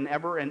forever and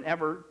ever and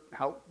ever.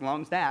 How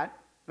long's that?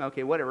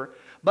 Okay, whatever.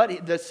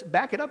 But let's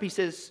back it up. He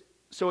says,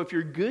 so if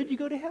you're good, you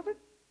go to heaven?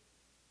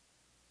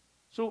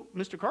 So,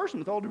 Mr. Carson,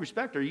 with all due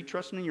respect, are you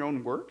trusting in your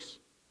own works?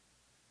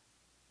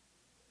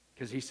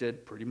 Because he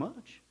said, pretty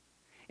much.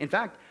 In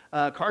fact,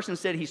 Carson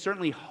said he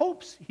certainly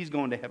hopes he's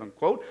going to heaven.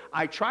 Quote,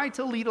 I try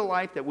to lead a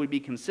life that would be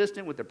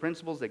consistent with the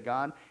principles that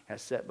God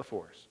has set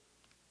before us.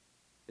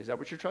 Is that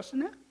what you're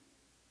trusting in?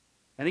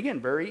 And again,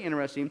 very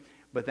interesting,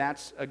 but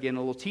that's, again, a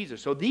little teaser.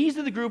 So these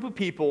are the group of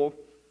people,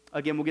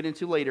 again, we'll get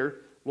into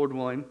later, Lord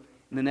willing,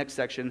 in the next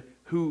section,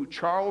 who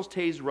Charles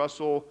Taze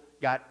Russell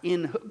got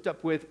hooked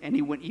up with, and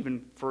he went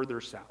even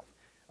further south.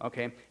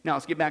 Okay, now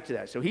let's get back to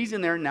that. So he's in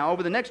there. Now,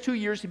 over the next 2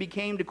 years, he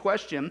became to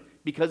question,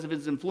 because of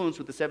his influence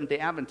with the Seventh-day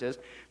Adventists,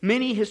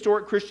 many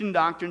historic Christian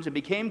doctrines and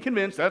became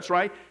convinced, that's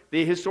right,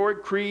 the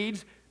historic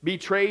creeds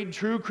betrayed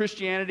true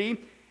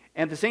Christianity.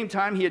 And at the same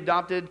time, he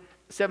adopted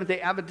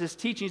Seventh-day Adventist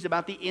teachings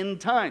about the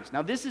end times.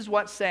 Now, this is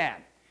what's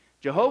sad.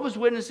 Jehovah's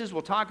Witnesses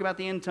will talk about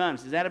the end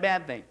times. Is that a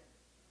bad thing?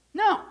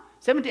 No.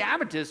 Seventh-day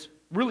Adventists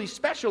really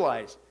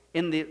specialize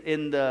in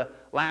the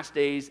last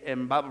days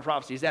and Bible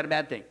prophecy. Is that a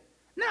bad thing?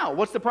 No.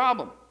 What's the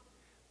problem?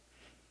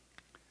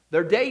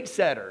 They're date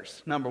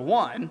setters, number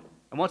one.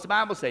 And what's the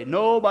Bible say?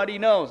 Nobody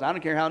knows. I don't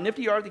care how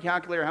nifty you are at the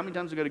calculator, how many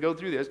times we're going to go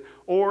through this,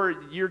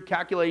 or your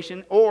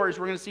calculation, or as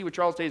we're going to see with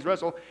Charles Taze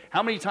Russell,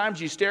 how many times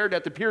you stared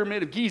at the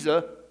Pyramid of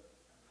Giza.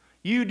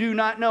 You do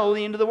not know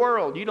the end of the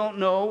world. You don't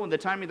know the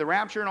time of the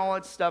rapture and all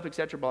that stuff,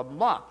 etc., blah, blah,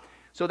 blah.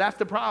 So that's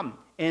the problem.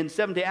 And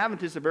Seventh-day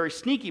Adventists are very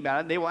sneaky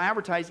about it. They will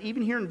advertise,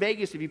 even here in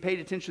Vegas, if you paid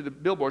attention to the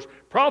billboards,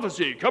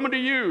 prophecy, coming to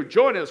you,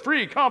 join us,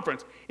 free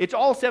conference. It's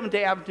all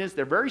Seventh-day Adventists.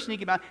 They're very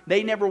sneaky about it.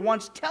 They never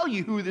once tell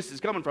you who this is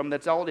coming from.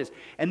 That's all it is.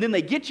 And then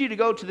they get you to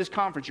go to this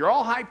conference. You're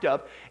all hyped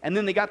up, and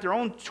then they got their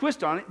own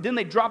twist on it. Then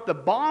they drop the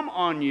bomb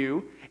on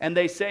you, and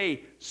they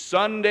say,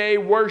 Sunday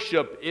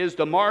worship is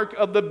the mark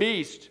of the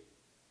beast.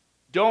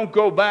 Don't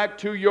go back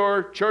to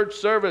your church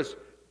service.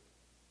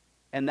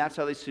 And that's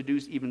how they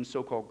seduce even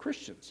so-called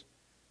Christians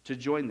to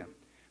join them.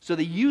 So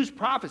they use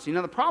prophecy.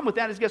 Now the problem with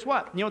that is, guess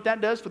what? You know what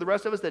that does for the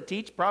rest of us that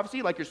teach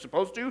prophecy like you're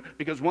supposed to,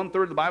 because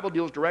 1/3 of the Bible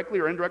deals directly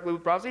or indirectly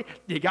with prophecy?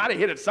 You got to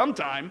hit it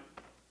sometime.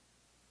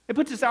 It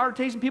puts a sour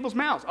taste in people's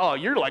mouths. Oh,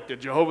 you're like the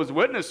Jehovah's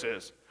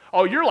Witnesses.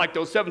 Oh, you're like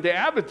those Seventh-day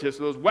Adventists,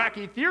 those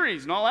wacky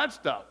theories and all that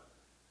stuff.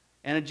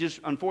 And it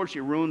just,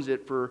 unfortunately, ruins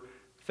it for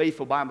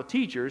faithful Bible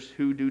teachers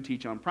who do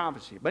teach on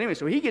prophecy. But anyway,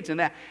 so he gets in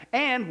that.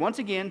 And once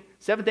again,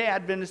 Seventh-day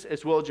Adventists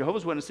as well as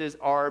Jehovah's Witnesses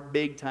are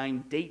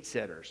big-time date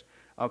setters.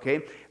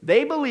 Okay?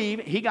 They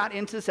believe, he got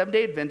into the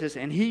Seventh-day Adventists,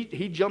 and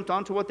he jumped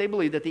onto what they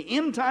believe, that the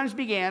end times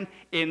began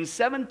in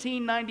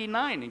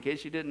 1799, in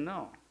case you didn't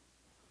know.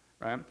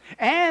 Right?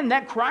 And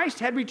that Christ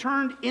had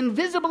returned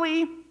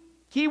invisibly,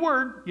 key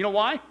word, you know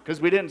why? Because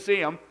we didn't see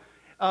him,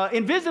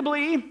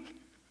 invisibly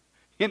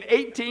in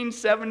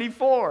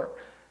 1874.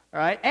 All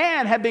right,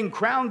 and had been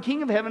crowned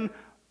King of Heaven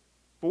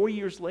 4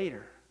 years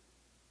later.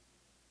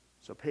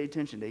 So pay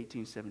attention to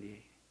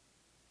 1878.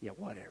 Yeah,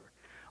 whatever.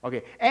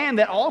 Okay, and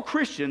that all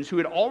Christians who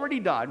had already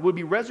died would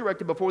be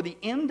resurrected before the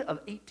end of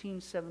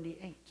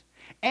 1878.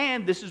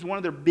 And this is one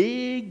of their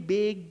big,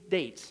 big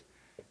dates.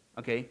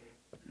 Okay,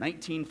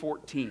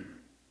 1914.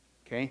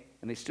 Okay,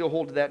 and they still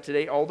hold to that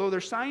today. Although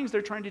there's signs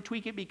they're trying to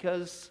tweak it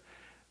because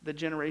the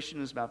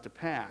generation is about to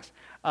pass.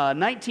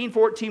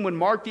 1914 would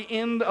mark the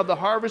end of the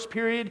harvest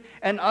period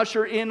and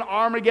usher in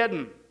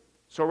Armageddon.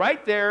 So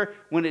right there,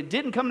 when it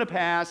didn't come to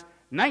pass,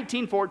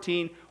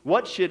 1914,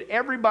 what should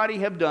everybody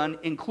have done,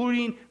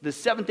 including the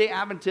Seventh-day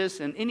Adventists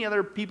and any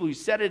other people who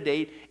set a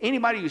date,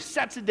 anybody who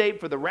sets a date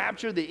for the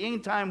rapture, the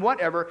end time,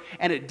 whatever,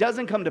 and it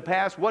doesn't come to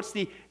pass, what's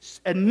the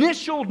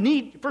initial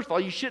need? First of all,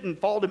 you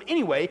shouldn't fault him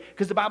anyway,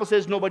 because the Bible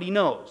says nobody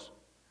knows.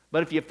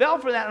 But if you fell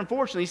for that,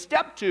 unfortunately,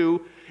 step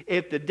 2,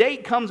 if the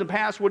date comes and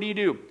pass, what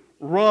do?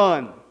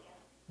 Run.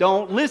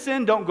 Don't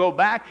listen, don't go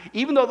back,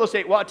 even though they'll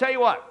say, well, I'll tell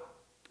you what,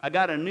 I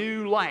got a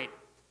new light.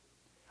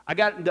 I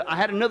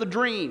had another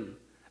dream.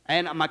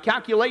 And my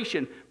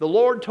calculation, the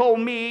Lord told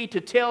me to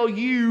tell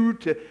you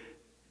to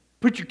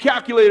put your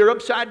calculator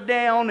upside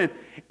down.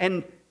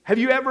 And have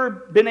you ever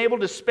been able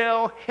to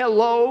spell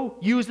hello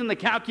using the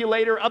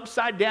calculator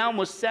upside down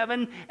with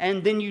 7,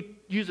 and then you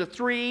use a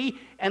 3,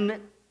 and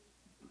then,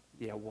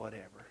 yeah,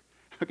 whatever.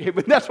 Okay,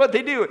 but that's what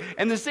they do.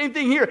 And the same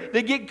thing here.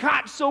 They get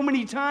caught so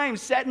many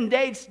times, setting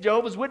dates,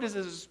 Jehovah's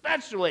Witnesses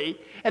especially,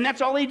 and that's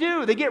all they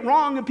do. They get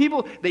wrong, and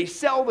people, they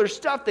sell their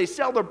stuff, they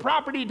sell their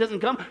property, it doesn't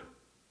come.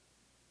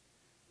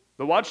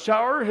 The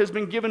watchtower has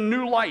been given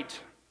new light.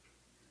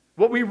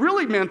 What we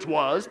really meant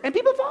was, and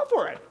people fall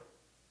for it.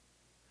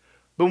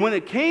 But when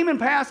it came and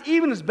passed,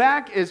 even as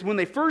back as when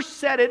they first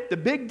said it, the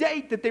big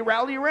date that they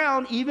rally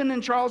around, even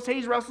in Charles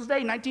Taze Russell's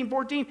day,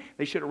 1914,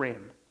 they should have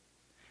ran.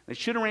 They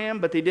should have ran,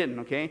 but they didn't,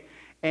 okay?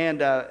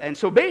 And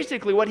so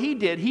basically what he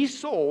did, he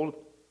sold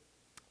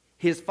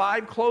his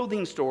 5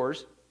 clothing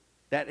stores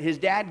that his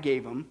dad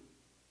gave him,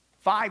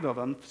 5 of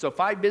them, so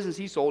 5 businesses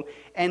he sold,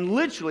 and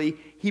literally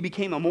he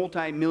became a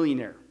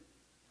multi-millionaire.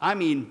 I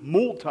mean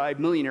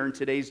multi-millionaire in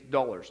today's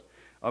dollars,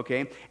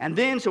 okay? And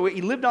then, so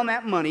he lived on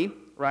that money,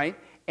 right?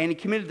 And he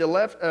committed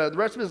the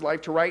rest of his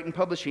life to write and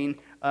publishing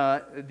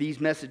these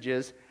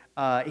messages.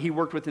 He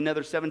worked with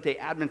another Seventh-day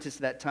Adventist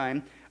at that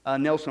time,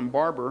 Nelson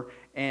Barber,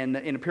 and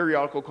in a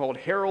periodical called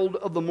Herald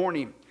of the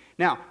Morning.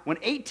 Now, when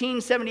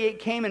 1878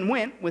 came and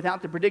went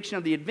without the prediction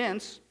of the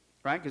events,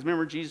 right? Because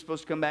remember, Jesus is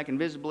supposed to come back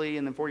invisibly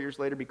and then 4 years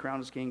later be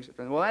crowned as king.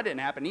 Well, that didn't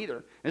happen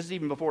either. This is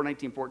even before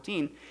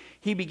 1914.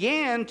 He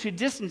began to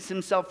distance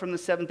himself from the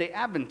Seventh-day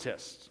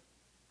Adventists,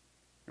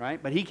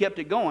 right? But he kept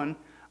it going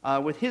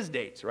with his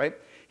dates, right?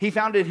 He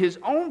founded his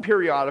own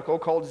periodical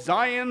called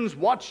Zion's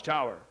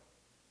Watchtower,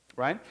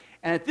 right?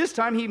 And at this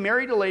time, he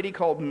married a lady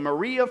called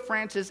Maria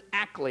Frances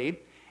Ackley,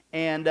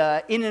 and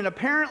in an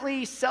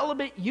apparently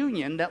celibate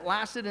union that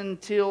lasted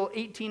until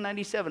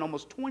 1897,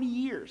 almost 20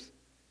 years.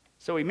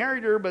 So he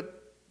married her,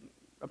 but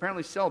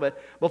apparently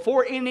celibate,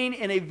 before ending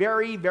in a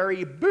very,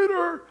 very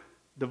bitter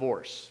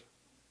divorce.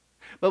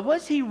 But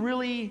was he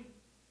really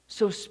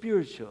so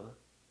spiritual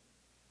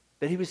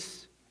that he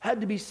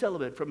had to be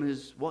celibate from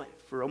his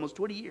wife for almost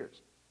 20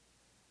 years?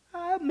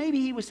 Maybe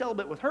he was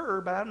celibate with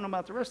her, but I don't know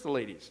about the rest of the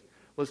ladies.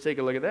 Let's take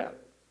a look at that.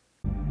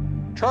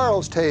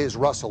 Charles Taze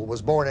Russell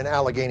was born in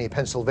Allegheny,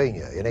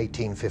 Pennsylvania in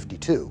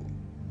 1852.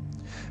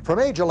 From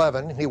age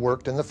 11, he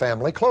worked in the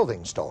family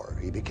clothing store.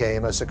 He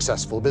became a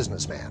successful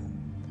businessman.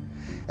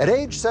 At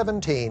age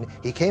 17,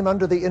 he came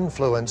under the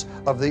influence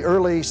of the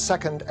early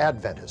Second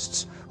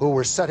Adventists, who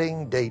were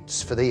setting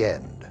dates for the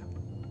end.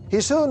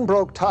 He soon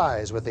broke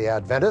ties with the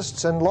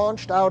Adventists and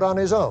launched out on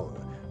his own,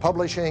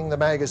 publishing the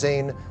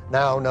magazine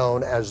now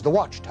known as The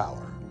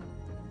Watchtower.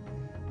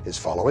 His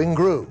following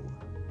grew,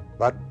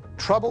 but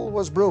trouble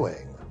was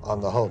brewing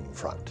on the home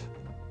front.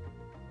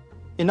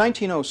 In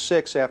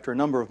 1906, after a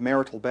number of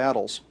marital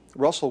battles,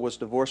 Russell was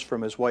divorced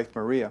from his wife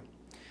Maria.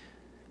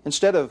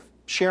 Instead of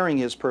sharing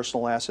his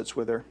personal assets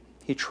with her,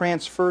 he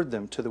transferred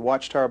them to the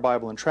Watchtower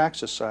Bible and Tract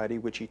Society,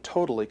 which he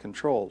totally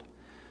controlled.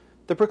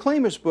 The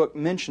Proclaimer's book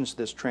mentions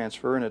this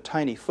transfer in a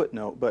tiny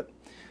footnote, but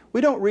we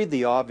don't read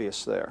the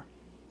obvious there.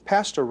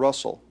 Pastor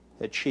Russell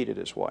had cheated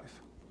his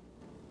wife.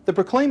 The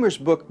Proclaimer's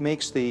book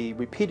makes the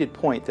repeated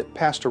point that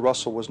Pastor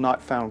Russell was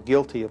not found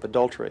guilty of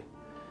adultery.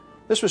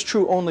 This was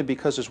true only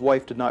because his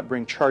wife did not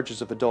bring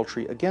charges of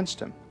adultery against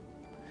him.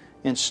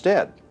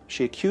 Instead,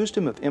 she accused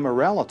him of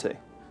immorality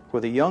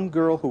with a young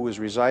girl who was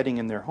residing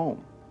in their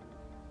home.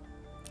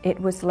 It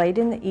was late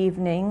in the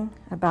evening,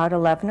 about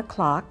 11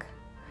 o'clock.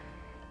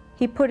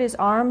 He put his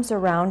arms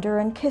around her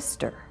and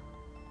kissed her.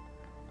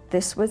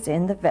 This was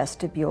in the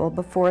vestibule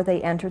before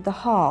they entered the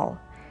hall,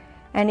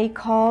 and he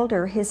called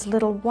her his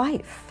little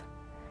wife.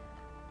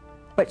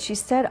 But she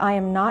said, "I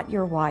am not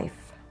your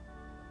wife."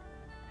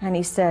 And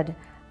he said,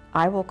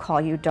 "I will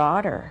call you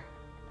daughter,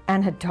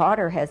 and a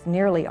daughter has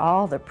nearly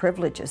all the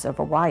privileges of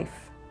a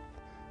wife."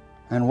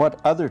 And what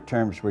other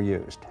terms were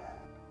used?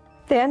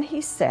 Then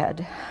he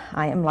said,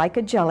 "I am like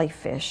a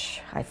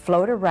jellyfish. I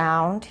float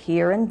around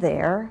here and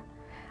there.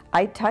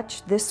 I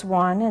touch this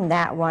one and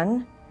that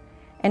one,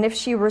 and if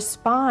she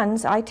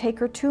responds, I take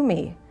her to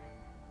me,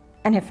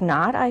 and if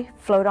not, I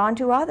float on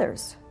to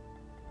others."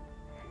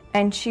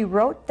 And she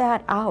wrote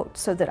that out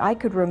so that I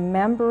could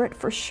remember it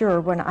for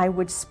sure when I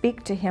would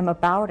speak to him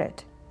about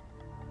it.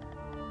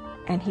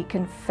 And he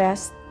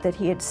confessed that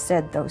he had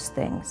said those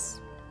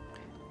things.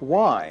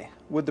 Why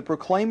would the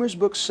Proclaimer's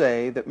book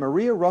say that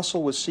Maria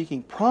Russell was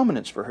seeking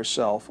prominence for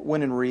herself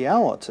when in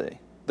reality,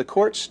 the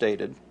court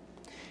stated,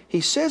 he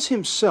says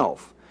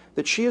himself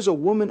that she is a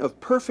woman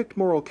of perfect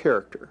moral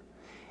character,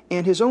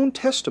 and his own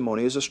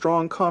testimony is a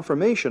strong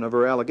confirmation of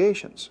her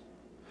allegations.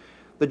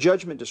 The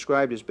judgment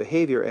described his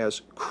behavior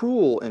as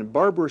cruel and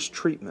barbarous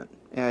treatment,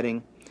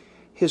 adding,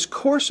 his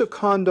course of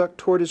conduct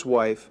toward his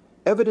wife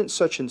evidenced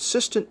such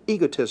insistent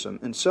egotism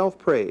and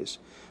self-praise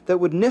that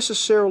would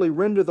necessarily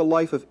render the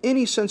life of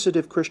any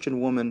sensitive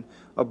Christian woman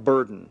a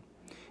burden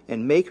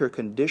and make her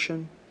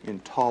condition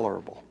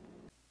intolerable.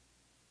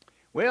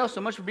 Well,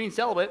 so much for being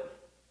celibate.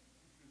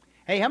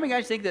 Hey, how many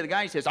guys think that a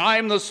guy says,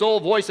 I'm the sole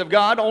voice of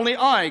God, only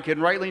I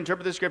can rightly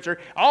interpret the Scripture,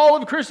 all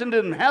of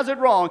Christendom has it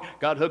wrong,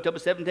 God hooked up a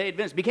Seventh-day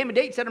Adventist, became a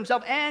date, set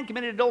himself, and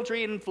committed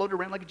adultery and floated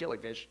around like a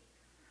jellyfish?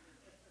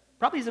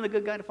 Probably isn't a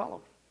good guy to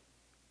follow.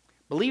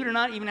 Believe it or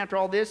not, even after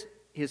all this,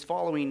 his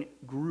following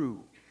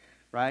grew,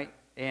 right?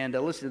 And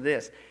listen to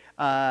this.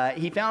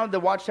 He founded the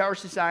Watchtower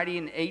Society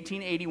in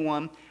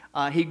 1881.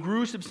 He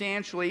grew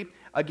substantially.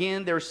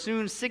 Again, there's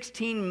soon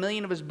 16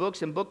 million of his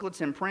books and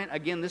booklets in print.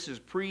 Again, this is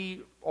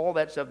pre all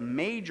that stuff,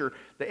 major.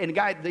 And the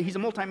guy, he's a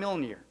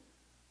multimillionaire.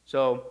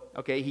 So,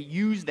 okay, he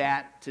used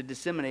that to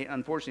disseminate,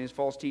 unfortunately, his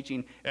false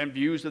teaching and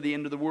views of the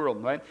end of the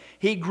world, right?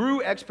 He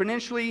grew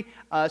exponentially.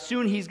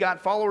 Soon he's got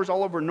followers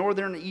all over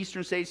northern and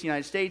eastern states of the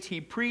United States.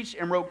 He preached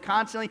and wrote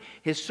constantly.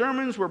 His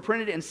sermons were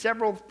printed in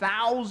several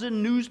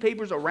thousand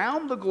newspapers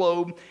around the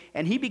globe,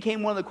 and he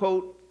became one of the,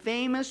 quote,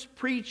 famous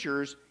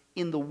preachers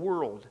in the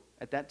world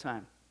at that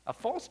time. A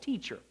false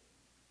teacher.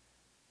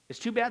 It's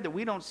too bad that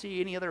we don't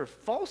see any other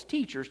false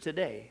teachers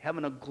today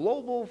having a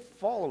global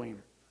following,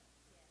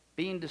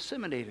 being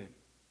disseminated,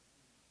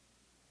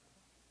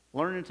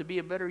 learning to be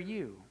a better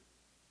you.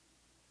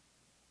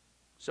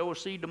 Sow a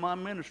seed to my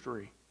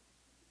ministry.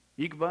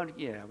 You can find,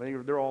 yeah,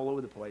 they're all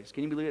over the place.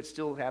 Can you believe it's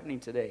still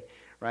happening today,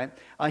 right?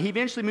 He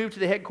eventually moved to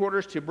the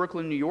headquarters to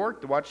Brooklyn, New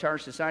York, the Watchtower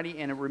Society,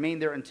 and it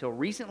remained there until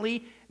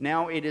recently.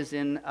 Now it is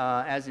in,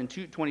 as in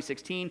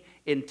 2016,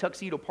 in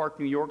Tuxedo Park,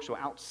 New York, so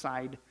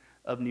outside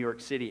of New York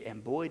City.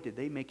 And boy, did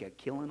they make a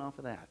killing off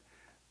of that.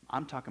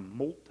 I'm talking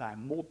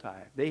multi.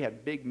 They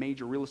had big,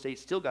 major real estate,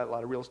 still got a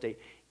lot of real estate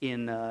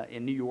in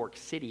New York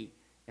City,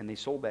 and they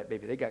sold that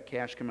baby. They got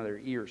cash coming out of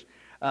their ears.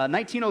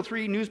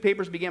 1903,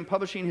 newspapers began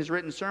publishing his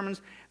written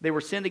sermons. They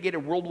were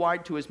syndicated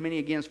worldwide to as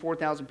many as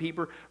 4,000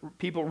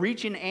 people,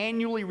 reaching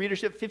annually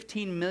readership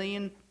 15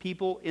 million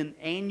people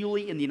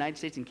annually in the United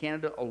States and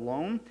Canada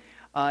alone.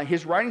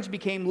 His writings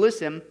became,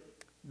 listen,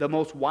 the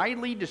most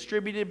widely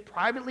distributed,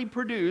 privately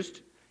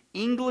produced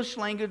English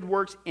language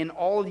works in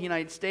all of the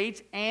United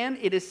States, and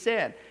it is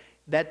said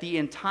that the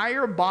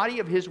entire body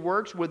of his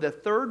works were the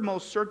third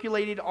most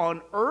circulated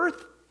on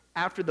earth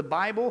after the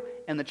Bible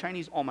and the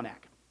Chinese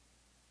almanac.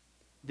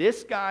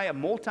 This guy, a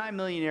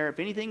multimillionaire, if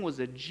anything, was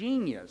a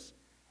genius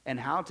in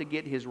how to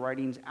get his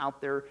writings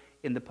out there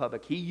in the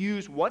public. He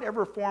used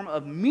whatever form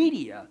of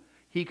media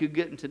he could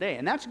get in today,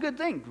 and that's a good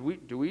thing.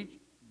 Do we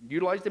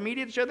utilize the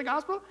media to share the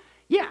gospel?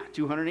 Yeah,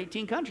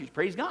 218 countries,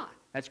 praise God.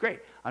 That's great.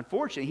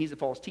 Unfortunately, he's a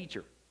false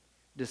teacher,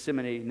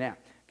 disseminating that.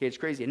 Okay, it's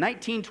crazy. In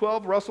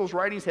 1912, Russell's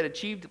writings had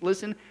achieved,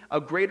 listen,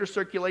 a greater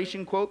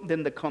circulation, quote,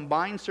 than the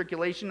combined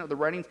circulation of the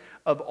writings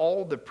of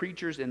all the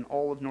preachers in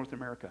all of North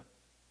America.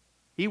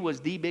 He was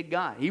the big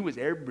guy. He was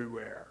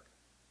everywhere.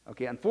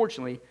 Okay,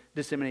 unfortunately,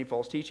 disseminating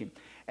false teaching.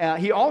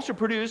 He also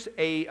produced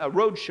a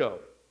road show,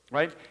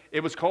 right?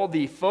 It was called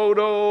the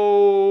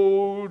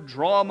Photo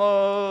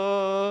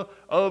Drama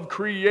of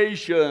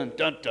Creation.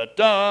 Dun, dun,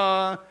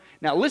 dun.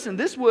 Now, listen,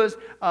 this was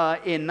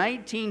in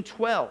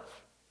 1912.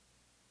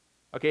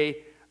 Okay,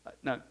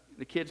 now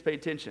the kids pay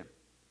attention.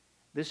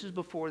 This is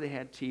before they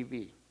had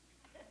TV,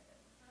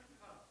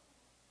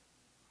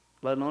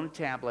 let alone a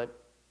tablet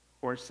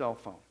or a cell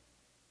phone.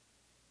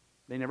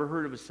 They never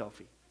heard of a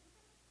selfie,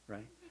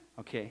 right?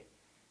 Okay,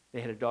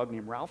 they had a dog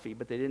named Ralphie,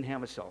 but they didn't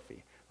have a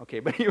selfie. Okay,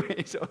 but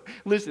anyway, so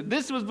listen,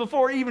 this was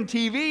before even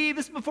TV,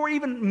 this is before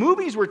even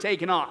movies were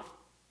taken off,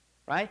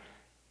 right?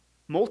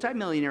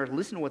 Multi-millionaire,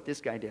 listen to what this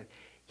guy did.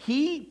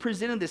 He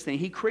presented this thing,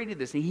 he created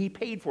this thing, he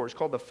paid for it. It's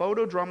called the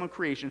Photo Drama of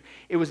Creation.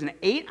 It was an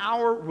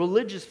 8-hour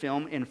religious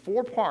film in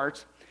 4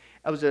 parts.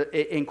 It was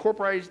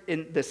incorporated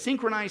in the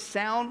synchronized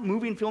sound,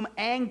 moving film,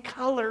 and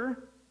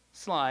color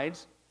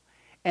slides.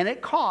 And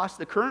it cost,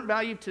 the current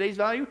value of today's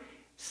value,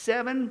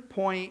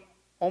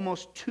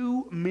 almost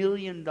 $2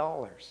 million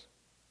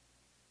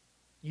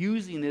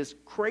using this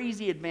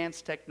crazy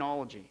advanced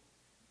technology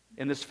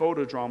in this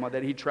photo drama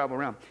that he traveled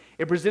around.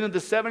 It presented the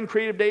 7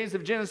 creative days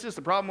of Genesis.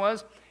 The problem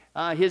was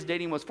his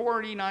dating was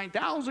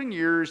 49,000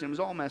 years and it was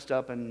all messed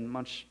up and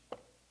much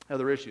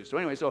other issues. So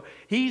anyway, so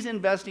he's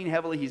investing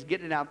heavily. He's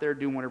getting it out there,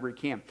 doing whatever he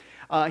can.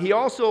 He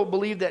also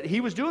believed that he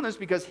was doing this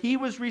because he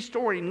was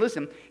restoring,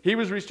 listen, he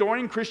was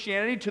restoring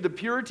Christianity to the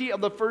purity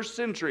of the first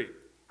century.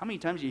 How many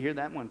times do you hear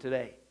that one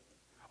today?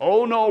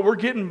 Oh no, we're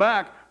getting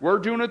back. We're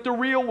doing it the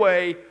real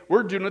way.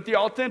 We're doing it the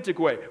authentic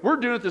way. We're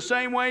doing it the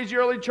same way as the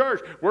early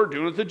church. We're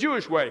doing it the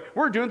Jewish way.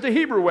 We're doing it the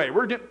Hebrew way.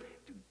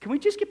 Can we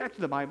just get back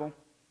to the Bible?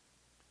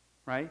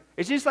 right?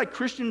 It's just like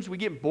Christians, we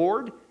get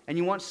bored and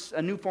you want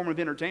a new form of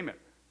entertainment.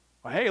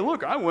 Well, hey,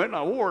 look, I went and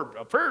I wore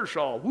a fair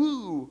shawl.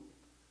 Woo!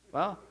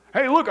 Well,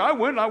 hey, look, I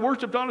went and I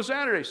worshiped on a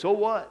Saturday. So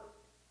what?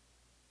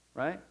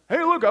 Right?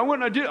 Hey, look, I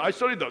went and I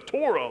studied the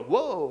Torah.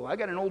 Whoa, I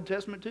got an Old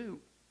Testament too.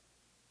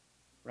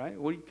 Right?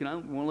 Want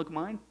to look at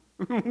mine?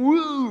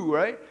 Woo!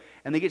 Right?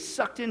 And they get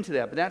sucked into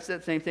that, but that's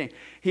that same thing.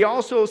 He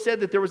also said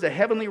that there was a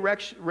heavenly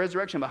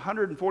resurrection of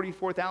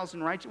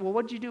 144,000 righteous. Well,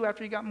 what did you do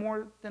after you got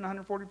more than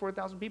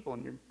 144,000 people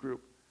in your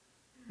group?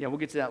 Yeah, we'll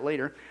get to that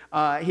later.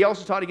 He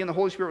also taught again the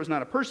Holy Spirit was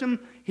not a person.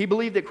 He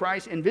believed that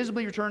Christ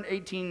invisibly returned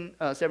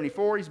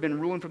 1874. He's been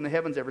ruling from the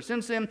heavens ever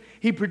since then.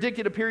 He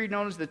predicted a period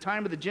known as the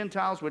time of the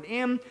Gentiles would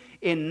end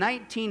in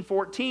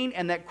 1914,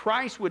 and that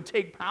Christ would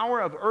take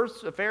power of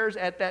earth's affairs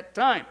at that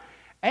time.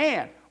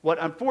 And what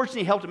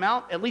unfortunately helped him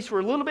out, at least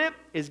for a little bit,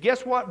 is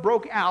guess what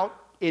broke out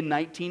in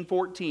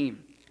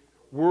 1914?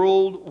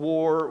 World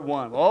War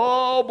I.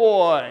 Oh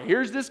boy,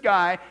 here's this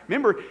guy.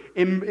 Remember,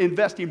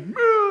 investing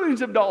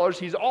millions of dollars.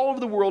 He's all over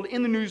the world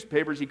in the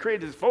newspapers. He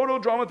created this photo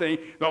drama thing,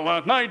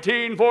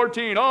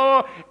 1914,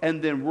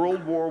 and then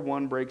World War I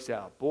breaks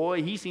out.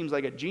 Boy, he seems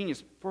like a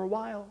genius for a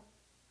while.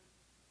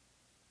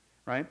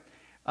 Right?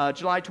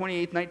 July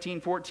 28th,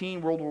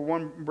 1914, World War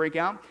I break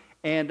out.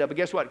 And but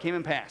guess what? It came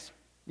and passed.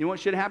 You know what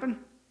should happen?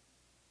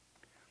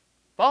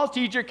 False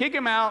teacher, kick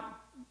him out.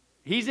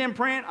 He's in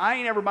print. I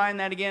ain't ever buying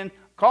that again.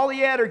 Call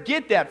the editor,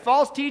 get that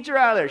false teacher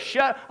out of there.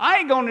 Shut. I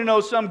ain't going to know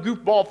some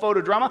goofball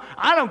photo drama.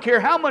 I don't care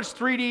how much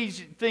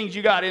 3D things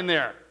you got in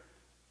there.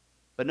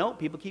 But no,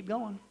 people keep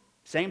going.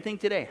 Same thing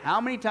today.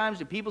 How many times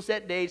do people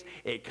set dates?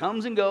 It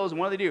comes and goes, and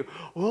what do they do?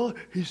 Well,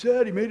 he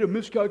said he made a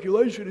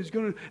miscalculation.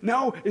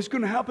 Now it's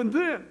going to happen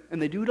then.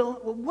 And they do it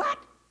all. Well,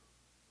 what?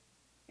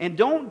 And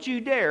don't you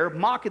dare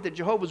mock at the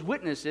Jehovah's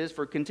Witnesses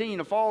for continuing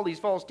to follow these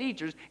false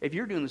teachers if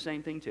you're doing the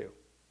same thing too.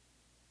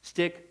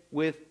 Stick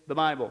with the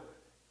Bible.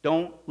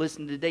 Don't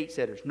listen to date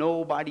setters.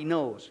 Nobody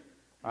knows.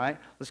 All right,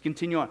 let's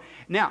continue on.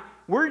 Now,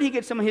 where did he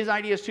get some of his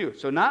ideas too?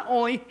 So not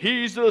only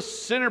he's the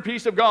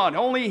centerpiece of God,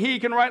 only he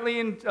can rightly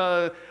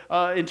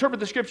interpret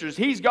the scriptures.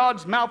 He's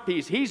God's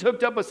mouthpiece. He's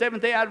hooked up with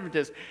Seventh-day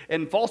Adventists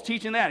and false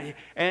teaching that.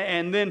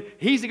 And then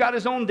he's got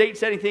his own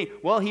date-setting thing.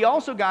 Well, he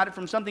also got it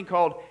from something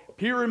called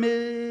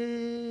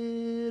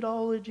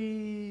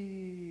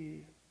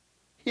pyramidology.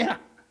 Yeah,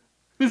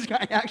 this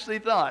guy actually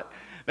thought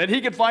that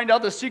he could find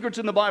out the secrets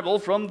in the Bible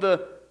from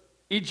the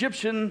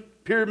Egyptian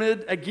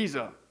pyramid at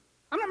Giza.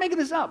 I'm not making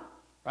this up,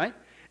 right?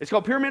 It's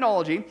called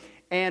pyramidology,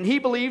 and he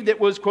believed it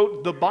was,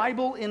 quote, the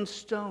Bible in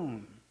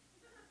stone.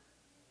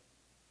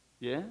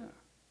 Yeah.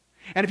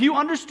 And if you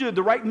understood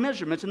the right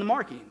measurements and the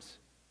markings,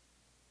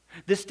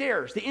 the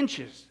stairs, the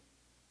inches,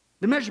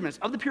 the measurements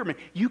of the pyramid,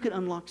 you could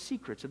unlock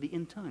secrets of the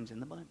end times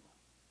in the Bible.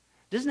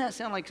 Doesn't that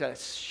sound like a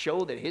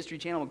show that History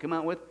Channel would come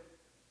out with?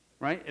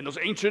 Right? And those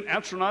ancient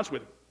astronauts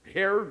with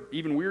hair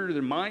even weirder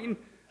than mine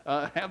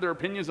have their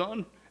opinions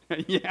on?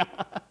 Yeah,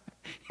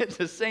 it's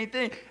the same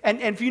thing. And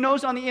if you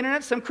notice on the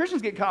internet, some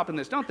Christians get caught up in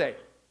this, don't they?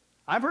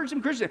 I've heard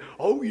some Christians say,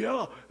 oh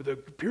yeah, the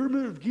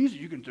Pyramid of Giza,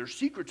 there's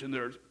secrets in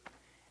there.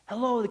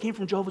 Hello, they came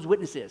from Jehovah's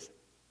Witnesses.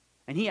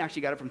 And he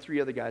actually got it from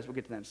 3 other guys. We'll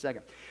get to that in a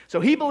second.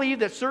 So he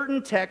believed that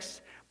certain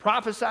texts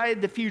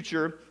prophesied the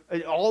future,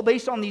 all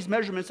based on these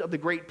measurements of the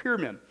Great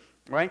Pyramid.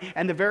 Right?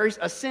 And the various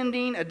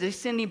ascending and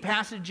descending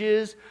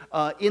passages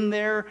in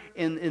there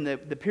in the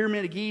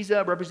Pyramid of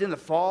Giza represent the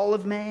fall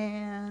of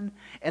man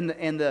and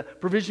the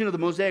provision of the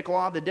Mosaic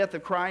Law, the death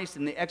of Christ,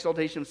 and the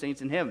exaltation of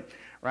saints in heaven.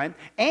 Right?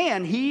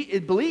 And he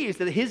believes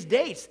that his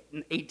dates,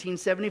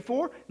 1874,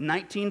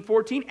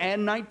 1914,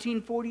 and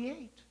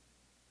 1948,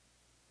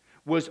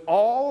 was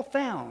all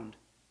found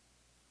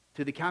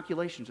to the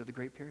calculations of the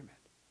Great Pyramid.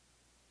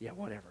 Yeah,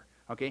 whatever.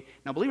 Okay?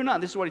 Now, believe it or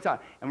not, this is what he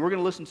taught. And we're going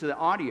to listen to the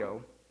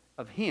audio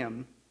of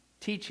him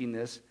teaching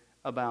this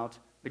about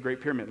the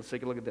Great Pyramid. Let's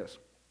take a look at this.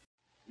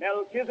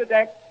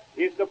 Melchizedek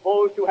is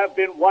supposed to have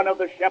been one of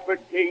the shepherd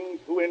kings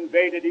who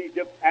invaded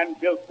Egypt and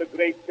built the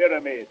Great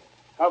Pyramid,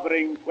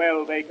 covering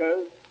 12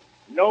 acres,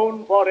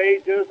 known for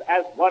ages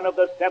as one of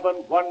the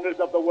 7 wonders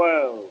of the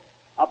world,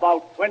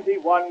 about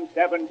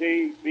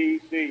 2170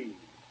 B.C.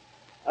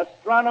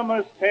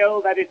 Astronomers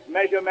tell that its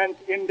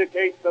measurements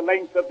indicate the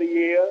length of the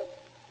year,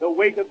 the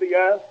weight of the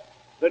earth,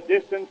 the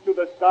distance to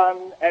the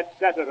sun,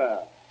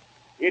 etc.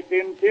 Its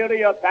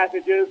interior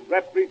passages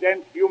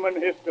represent human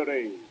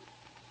history.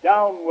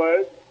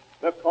 Downward,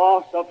 the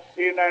course of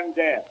sin and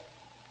death.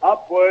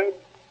 Upward,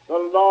 the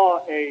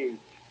law age,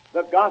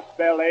 the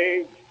gospel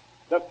age,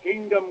 the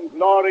kingdom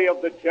glory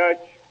of the church,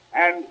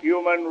 and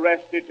human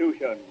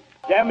restitution.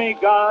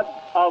 Demigods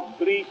of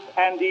Greece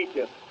and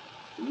Egypt.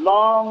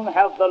 Long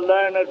have the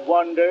learned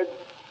wondered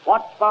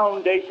what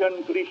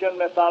foundation Grecian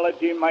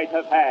mythology might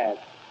have had.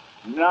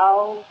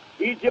 Now,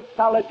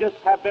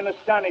 Egyptologists have been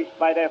astonished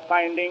by their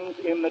findings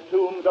in the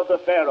tombs of the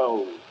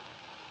pharaohs.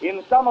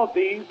 In some of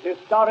these,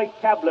 historic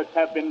tablets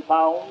have been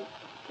found,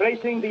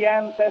 tracing the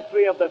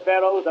ancestry of the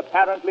pharaohs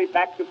apparently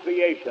back to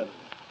creation,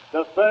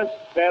 the first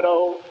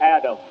pharaoh,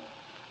 Adam.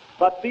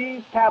 But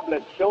these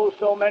tablets show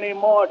so many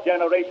more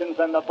generations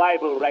than the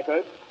Bible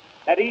records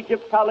that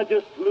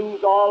Egyptologists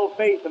lose all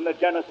faith in the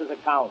Genesis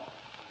account.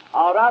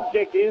 Our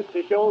object is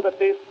to show that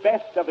this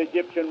best of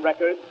Egyptian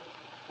records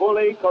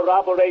fully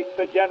corroborates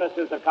the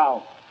Genesis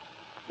account.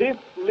 This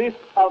list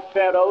of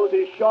pharaohs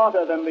is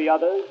shorter than the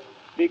others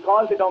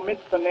because it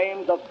omits the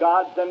names of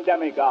gods and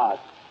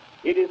demigods.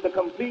 It is the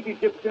complete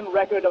Egyptian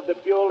record of the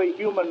purely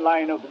human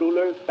line of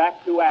rulers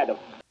back to Adam.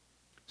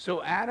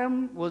 So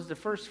Adam was the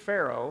first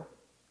pharaoh,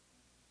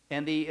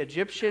 and the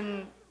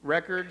Egyptian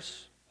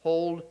records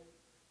hold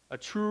a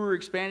truer,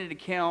 expanded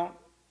account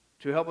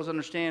to help us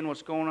understand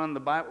what's going on in the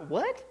Bible.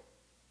 What?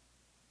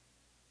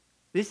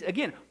 This,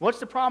 again, what's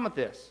the problem with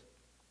this?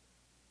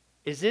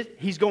 Is it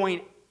he's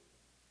going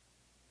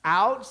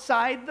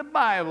outside the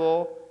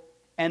Bible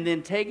and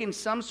then taking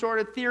some sort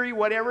of theory,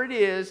 whatever it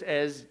is,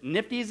 as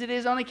nifty as it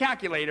is on a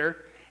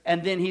calculator,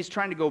 and then he's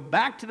trying to go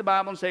back to the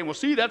Bible and say, well,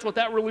 see, that's what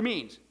that really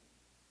means.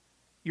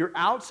 You're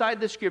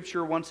outside the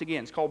Scripture once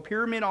again. It's called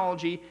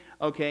pyramidology,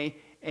 okay,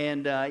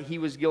 and he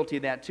was guilty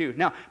of that too.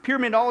 Now,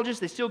 pyramidologists,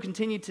 they still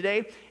continue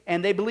today,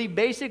 and they believe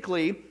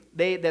basically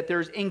that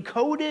there's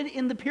encoded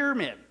in the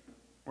pyramid,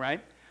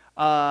 right?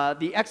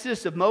 The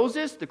Exodus of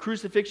Moses, the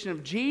crucifixion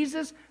of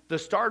Jesus, the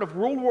start of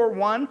World War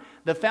I,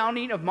 the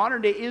founding of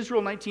modern-day Israel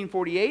in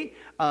 1948,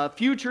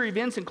 future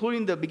events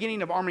including the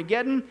beginning of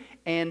Armageddon,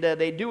 and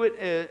they do it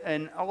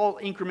in all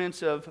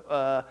increments of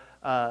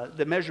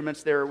the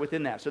measurements there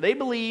within that. So they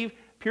believe,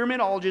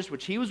 pyramidologists,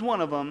 which he was one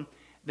of them,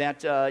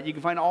 that you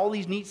can find all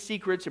these neat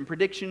secrets and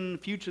prediction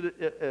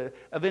future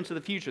events of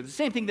the future. The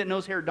same thing that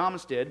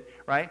Nostradamus did,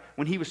 right?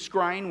 When he was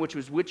scrying, which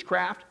was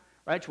witchcraft,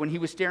 right? When he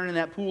was staring in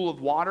that pool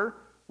of water,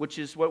 which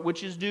is what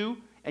witches do,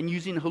 and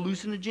using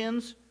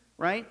hallucinogens,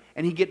 right?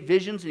 And he'd get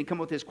visions, and he'd come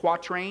up with his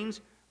quatrains,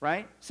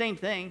 right? Same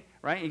thing,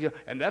 right? And, you go,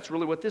 and that's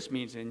really what this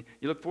means. And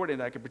you look forward to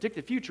that. I can predict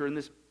the future in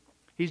this.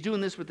 He's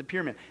doing this with the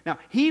pyramid. Now,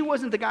 he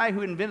wasn't the guy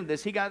who invented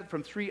this. He got it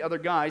from three other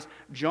guys,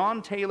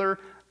 John Taylor,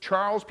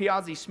 Charles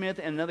Piazzi Smith,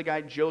 and another guy,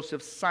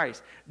 Joseph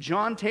Seiss.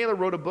 John Taylor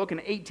wrote a book in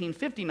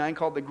 1859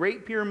 called The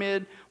Great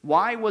Pyramid,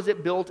 Why Was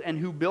It Built and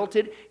Who Built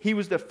It? He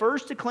was the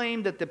first to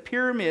claim that the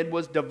pyramid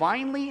was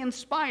divinely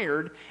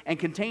inspired and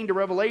contained a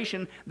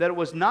revelation that it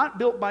was not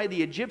built by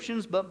the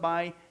Egyptians but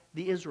by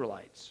the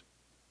Israelites.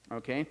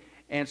 Okay?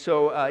 And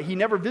so he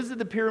never visited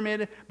the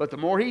pyramid, but the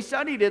more he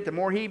studied it, the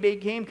more he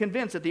became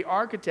convinced that the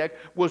architect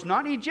was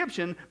not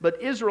Egyptian,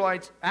 but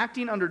Israelites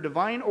acting under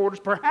divine orders.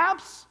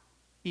 Perhaps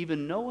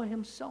even Noah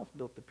himself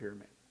built the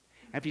pyramid.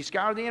 And if you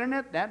scour the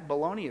internet, that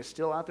baloney is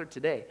still out there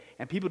today.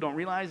 And people don't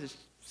realize it's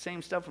the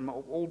same stuff from the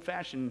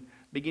old-fashioned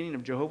beginning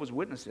of Jehovah's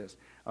Witnesses.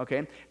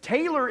 Okay?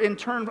 Taylor, in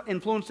turn,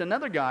 influenced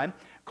another guy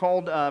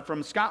called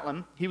from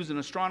Scotland. He was an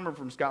astronomer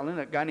from Scotland,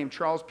 a guy named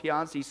Charles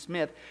Piazzi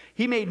Smith.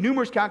 He made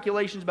numerous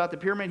calculations about the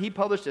pyramid. He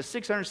published a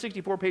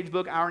 664-page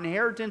book, Our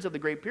Inheritance of the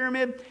Great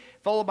Pyramid,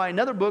 followed by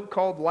another book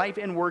called Life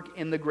and Work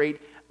in the Great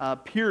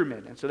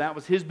Pyramid. And so that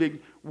was his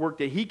big work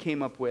that he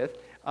came up with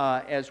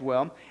as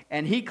well.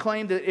 And he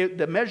claimed that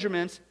the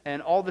measurements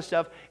and all the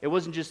stuff, it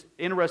wasn't just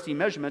interesting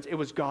measurements, it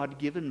was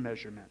God-given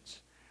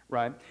measurements.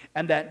 Right?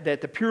 And that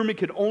the pyramid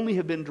could only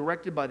have been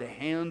directed by the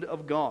hand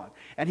of God.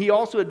 And he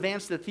also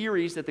advanced the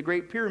theories that the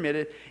Great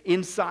Pyramid,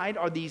 inside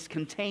are these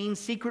contained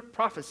secret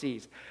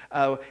prophecies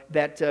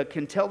that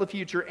can tell the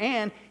future.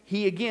 And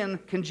he again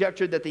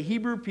conjectured that the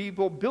Hebrew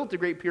people built the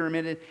Great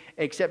Pyramid,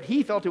 except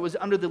he felt it was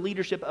under the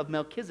leadership of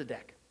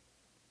Melchizedek.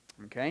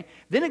 Okay?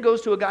 Then it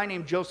goes to a guy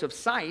named Joseph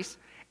Seiss.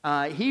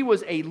 He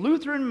was a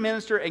Lutheran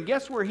minister, and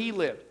guess where he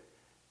lived?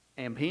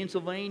 In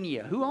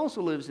Pennsylvania. Who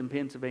also lives in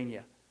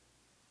Pennsylvania?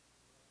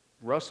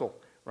 Russell,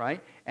 right?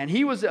 And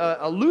he was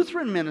a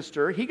Lutheran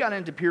minister. He got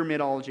into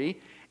pyramidology,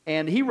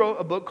 and he wrote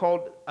a book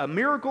called A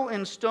Miracle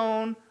in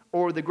Stone,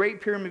 or The Great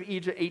Pyramid of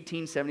Egypt,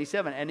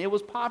 1877. And it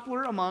was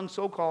popular among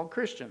so-called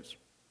Christians.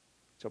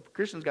 So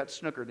Christians got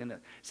snookered in it.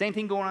 Same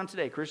thing going on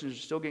today. Christians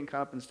are still getting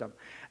caught up in stuff.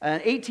 In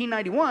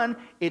 1891,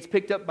 it's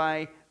picked up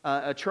by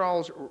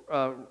Charles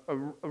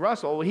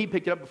Russell. Well, he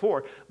picked it up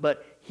before,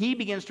 but he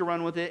begins to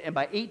run with it. And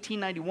by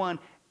 1891,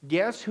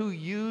 guess who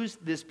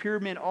used this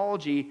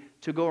pyramidology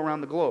to go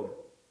around the globe?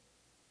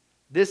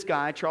 This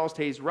guy, Charles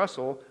Taze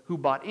Russell, who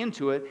bought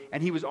into it,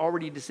 and he was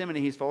already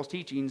disseminating his false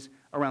teachings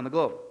around the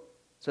globe.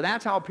 So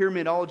that's how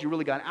pyramidology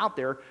really got out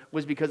there,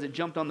 was because it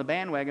jumped on the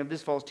bandwagon of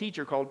this false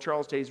teacher called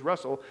Charles Taze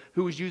Russell,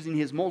 who was using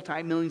his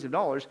multi-millions of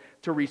dollars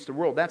to reach the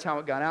world. That's how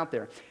it got out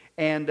there.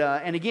 And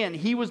again,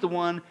 he was the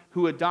one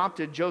who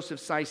adopted Joseph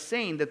Seiss,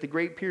 saying that the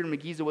Great Pyramid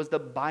of Giza was the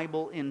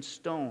Bible in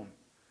stone.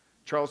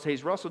 Charles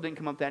Taze Russell didn't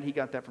come up with that. He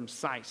got that from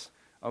Seiss.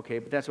 Okay,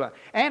 but that's why.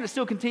 And it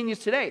still continues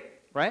today,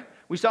 right?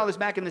 We saw this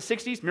back in the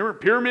 60s. Remember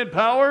pyramid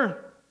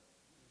power?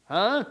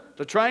 Huh?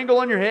 The triangle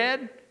on your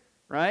head,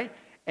 right?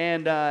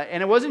 And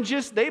it wasn't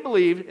just, they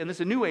believed, and this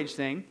is a New Age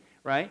thing,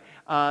 right?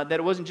 That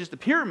it wasn't just the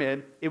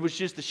pyramid. It was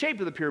just the shape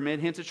of the pyramid,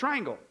 hence a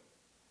triangle.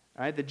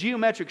 Right? The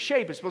geometric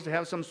shape is supposed to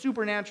have some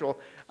supernatural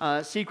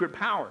secret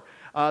power.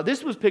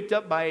 This was picked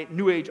up by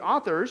New Age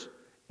authors,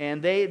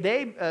 and they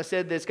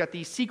said that it's got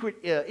these secret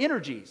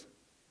energies.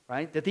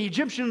 right? That the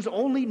Egyptians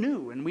only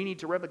knew, and we need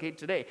to replicate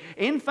today.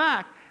 In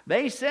fact,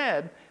 they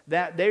said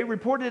that they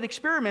reported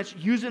experiments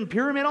using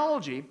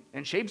pyramidology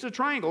and shapes of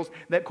triangles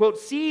that, quote,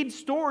 seeds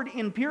stored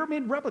in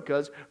pyramid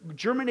replicas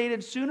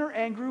germinated sooner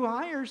and grew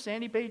higher.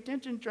 Sandy, pay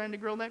attention, trying to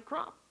grow that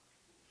crop.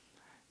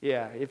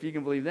 Yeah, if you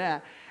can believe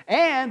that.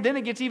 And then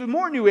it gets even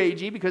more New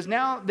Agey, because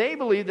now they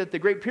believe that the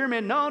Great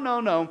Pyramid,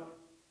 no.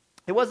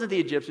 It wasn't the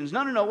Egyptians.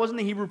 No, it wasn't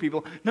the Hebrew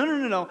people.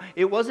 No.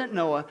 It wasn't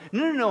Noah.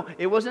 No.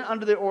 It wasn't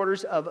under the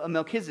orders of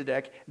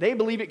Melchizedek. They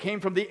believe it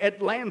came from the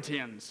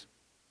Atlanteans.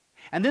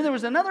 And then there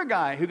was another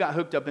guy who got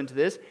hooked up into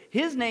this.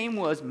 His name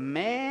was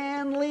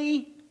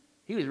Manly.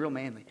 He was real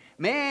manly.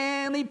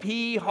 Manly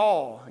P.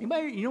 Hall.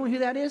 Anybody, you know who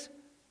that is?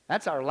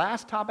 That's our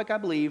last topic, I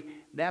believe.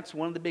 That's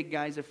one of the big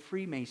guys of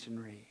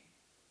Freemasonry.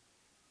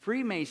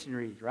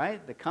 Freemasonry,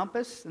 right? The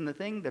compass and the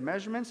thing, the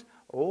measurements.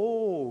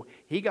 Oh,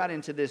 he got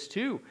into this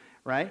too,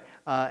 right?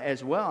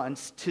 As well. And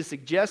to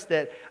suggest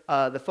that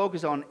the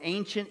focus on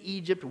ancient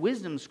Egypt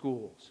wisdom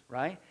schools,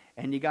 right?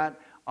 And you got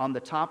on the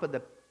top of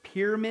the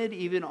pyramid,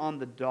 even on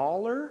the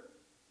dollar,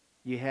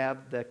 you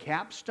have the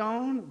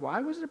capstone.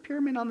 Why was it a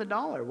pyramid on the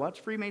dollar? What's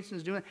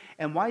Freemasons doing?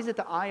 And why is it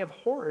the Eye of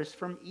Horus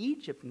from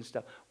Egypt and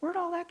stuff? Where'd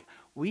all that go?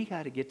 We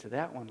got to get to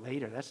that one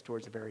later. That's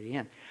towards the very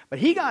end. But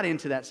he got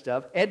into that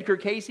stuff. Edgar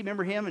Cayce,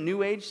 remember him in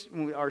New Age?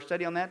 Our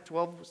study on that,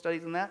 12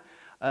 studies on that.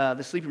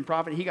 The Sleeping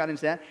Prophet, he got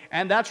into that.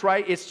 And that's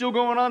right, it's still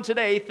going on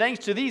today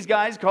thanks to these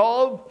guys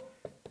called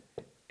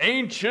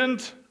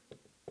ancient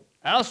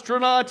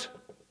astronaut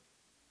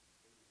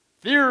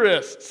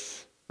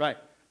theorists. Right.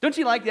 Don't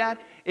you like that?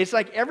 It's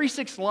like every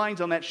 6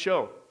 lines on that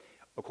show.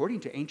 According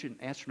to ancient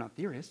astronaut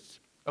theorists,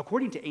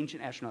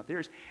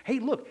 hey,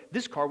 look,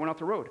 this car went off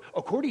the road.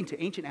 According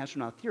to ancient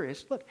astronaut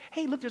theorists, look,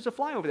 there's a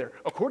fly over there.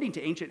 According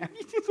to ancient,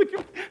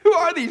 who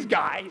are these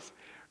guys?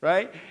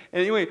 Right?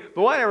 Anyway,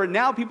 but whatever,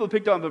 now people have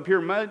picked up on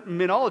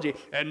pyramidology.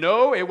 And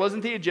no, it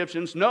wasn't the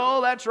Egyptians.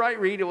 No, that's right,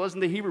 Reed, it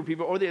wasn't the Hebrew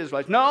people or the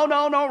Israelites. No,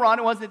 Ron,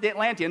 it wasn't the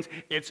Atlanteans.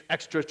 It's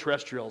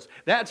extraterrestrials.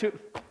 That's who,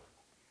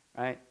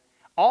 right?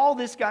 All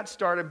this got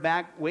started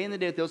back way in the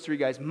day with those 3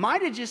 guys.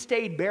 Might have just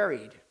stayed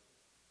buried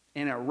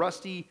in a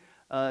rusty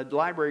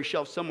library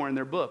shelf somewhere in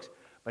their books.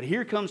 But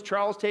here comes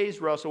Charles Taze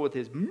Russell with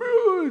his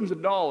millions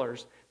of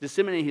dollars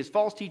disseminating his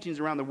false teachings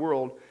around the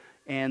world,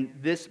 and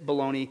this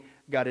baloney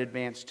got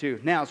advanced too.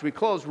 Now, as we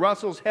close,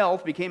 Russell's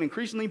health became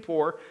increasingly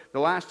poor the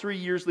last 3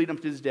 years leading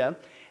up to his death.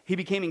 He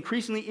became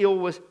increasingly ill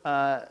with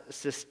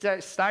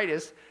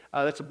cystitis.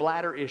 That's a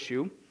bladder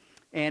issue.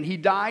 And he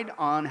died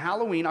on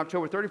Halloween,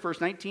 October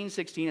 31st,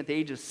 1916, at the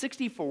age of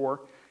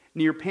 64,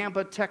 near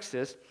Pampa,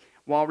 Texas,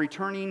 while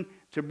returning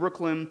to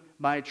Brooklyn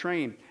by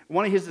train.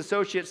 One of his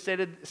associates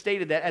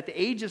stated that at the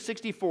age of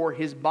 64,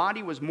 his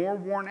body was more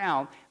worn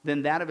out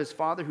than that of his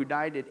father, who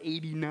died at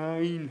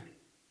 89.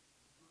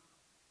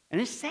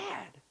 And it's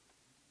sad.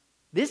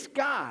 This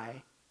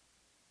guy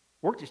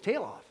worked his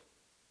tail off.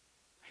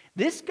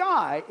 This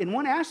guy, in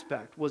one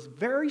aspect, was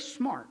very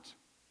smart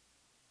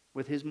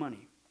with his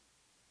money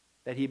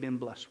that he'd been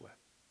blessed with.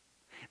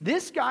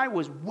 This guy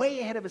was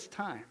way ahead of his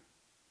time,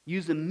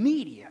 using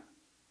media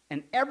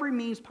and every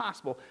means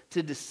possible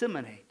to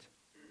disseminate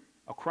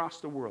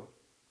across the world.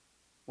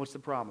 What's the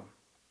problem?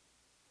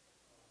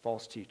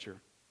 False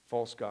teacher,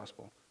 false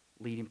gospel,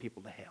 leading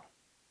people to hell.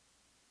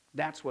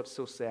 That's what's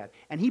so sad.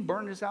 And he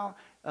burned his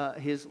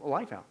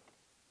life out.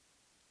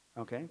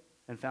 Okay?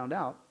 And found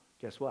out,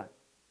 guess what?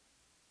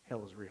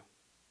 Hell is real.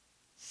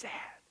 Sad.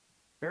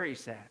 Very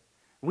sad.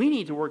 We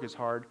need to work as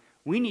hard.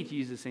 We need to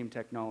use the same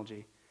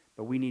technology,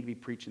 but we need to be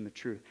preaching the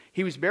truth.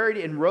 He was buried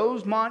in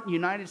Rosemont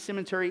United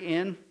Cemetery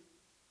in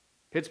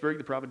Pittsburgh.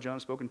 The prophet John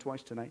has spoken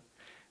twice tonight,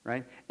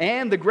 right?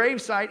 And the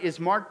gravesite is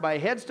marked by a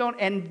headstone.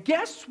 And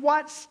guess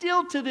what?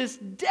 Still to this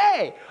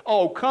day,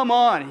 oh, come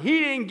on. He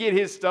didn't get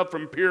his stuff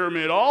from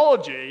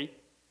pyramidology.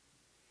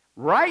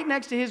 Right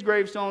next to his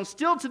gravestone,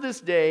 still to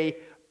this day,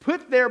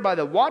 put there by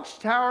the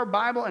Watchtower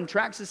Bible and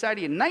Tract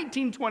Society in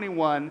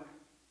 1921,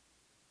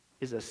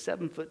 is a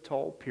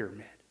 7-foot-tall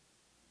pyramid.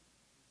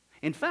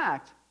 In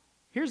fact,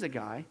 here's a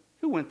guy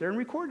who went there and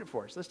recorded it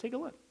for us. Let's take a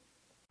look.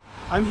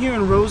 I'm here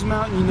in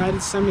Rosemont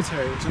United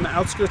Cemetery. It's on the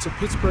outskirts of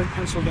Pittsburgh,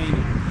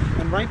 Pennsylvania.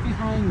 And right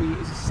behind me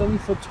is a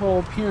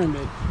 7-foot-tall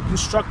pyramid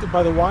constructed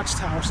by the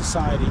Watchtower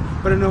Society,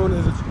 better known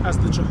as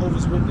the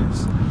Jehovah's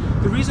Witness.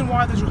 The reason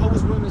why the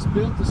Jehovah's Witness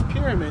built this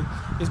pyramid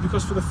is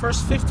because for the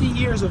first 50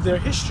 years of their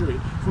history,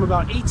 from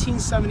about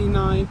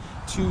 1879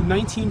 to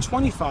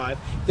 1925,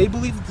 they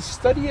believed that the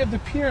study of the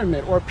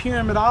pyramid, or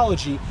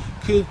pyramidology,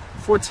 could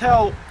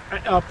foretell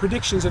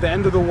predictions of the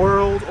end of the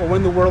world or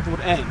when the world would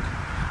end.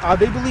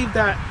 They believed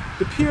that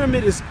the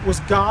pyramid was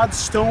God's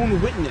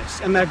stone witness,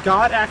 and that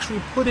God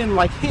actually put in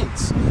like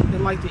hints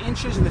in like the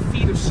inches and the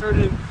feet of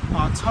certain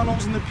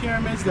tunnels in the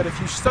pyramids, that if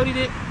you studied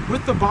it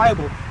with the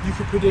Bible, you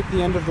could predict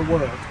the end of the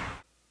world.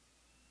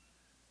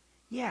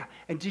 Yeah,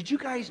 and did you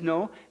guys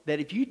know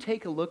that if you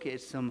take a look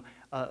at some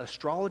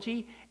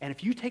astrology, and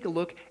if you take a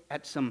look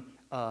at some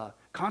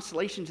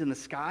constellations in the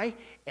sky,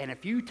 and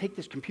if you take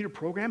this computer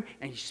program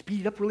and you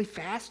speed it up really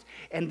fast,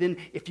 and then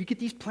if you get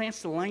these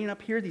planets to line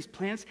up here, these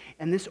planets,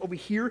 and this over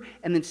here,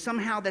 and then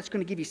somehow that's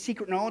going to give you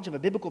secret knowledge of a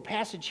biblical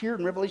passage here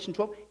in Revelation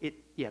 12,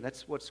 yeah,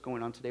 that's what's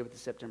going on today with the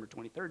September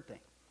 23rd thing.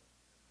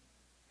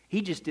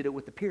 He just did it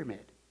with the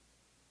pyramid.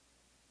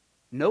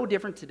 No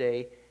different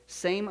today,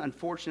 same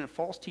unfortunate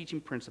false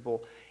teaching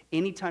principle.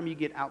 Anytime you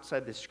get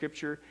outside the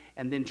Scripture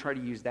and then try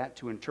to use that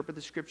to interpret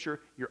the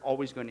Scripture, you're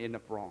always going to end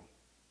up wrong.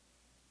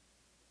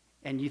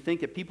 And you think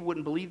that people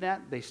wouldn't believe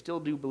that? They still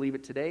do believe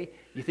it today.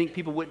 You think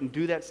people wouldn't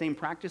do that same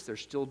practice? They're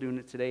still doing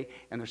it today,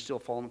 and they're still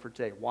falling for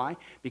today. Why?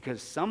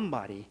 Because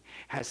somebody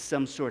has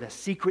some sort of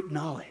secret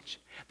knowledge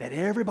that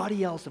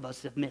everybody else of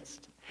us have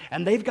missed.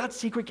 And they've got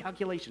secret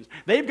calculations.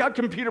 They've got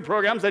computer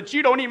programs that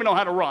you don't even know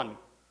how to run.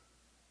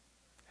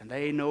 And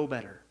they know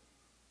better.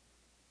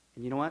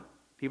 And you know what?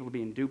 People are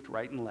being duped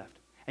right and left.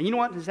 And you know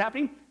what is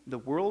happening? The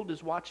world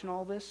is watching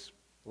all this,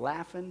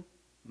 laughing,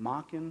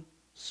 mocking,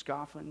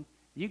 scoffing.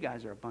 You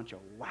guys are a bunch of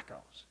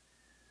wackos.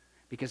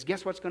 Because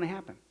guess what's going to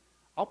happen?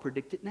 I'll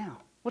predict it now.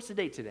 What's the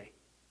date today?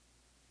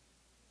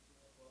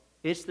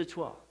 It's the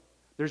 12th.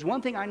 There's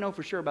one thing I know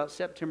for sure about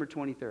September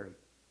 23rd.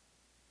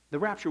 The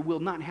rapture will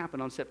not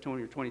happen on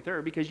September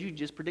 23rd because you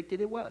just predicted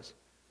it was.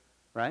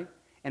 Right?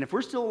 And if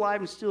we're still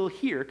alive and still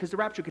here, because the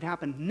rapture could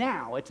happen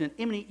now, it's an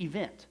imminent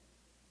event.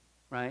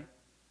 Right?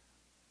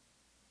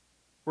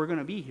 We're going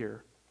to be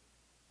here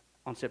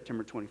on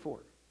September 24th.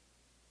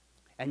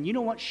 And you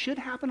know what should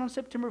happen on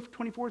September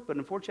 24th, but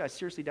unfortunately I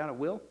seriously doubt it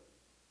will?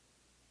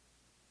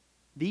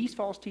 These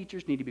false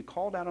teachers need to be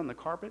called out on the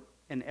carpet,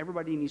 and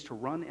everybody needs to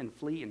run and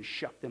flee and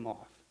shut them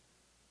off.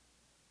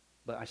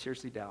 But I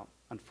seriously doubt,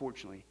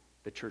 unfortunately,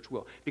 the church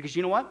will. Because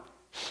you know what?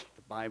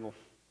 The Bible.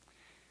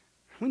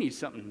 We need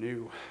something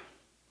new.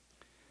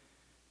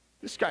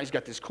 This guy's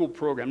got this cool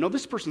program. No,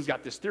 this person's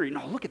got this theory.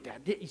 No, look at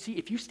that. You see,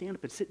 if you stand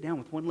up and sit down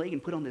with one leg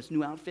and put on this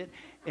new outfit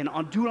and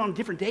do it on a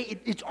different day,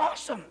 it's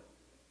awesome.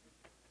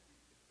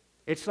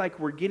 It's like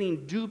we're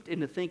getting duped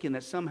into thinking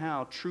that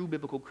somehow true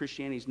biblical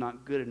Christianity is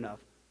not good enough.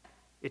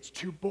 It's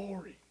too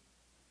boring.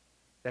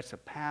 That's a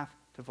path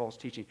to false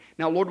teaching.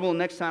 Now, Lord willing,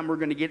 next time we're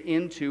going to get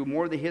into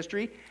more of the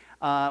history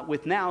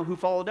with now who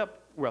followed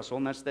up Russell,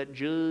 and that's that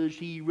Judge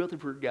T.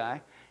 Rutherford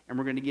guy, and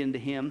we're going to get into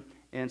him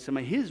and some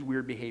of his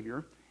weird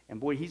behavior, and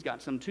boy, he's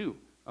got some too,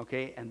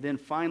 okay? And then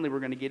finally, we're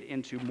going to get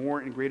into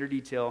more in greater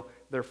detail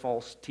their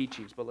false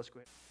teachings. But let's go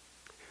ahead.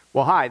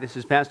 Well, hi, this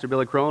is Pastor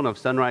Billy Crone of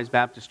Sunrise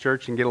Baptist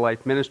Church and Get a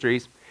Life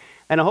Ministries,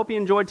 and I hope you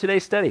enjoyed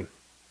today's study.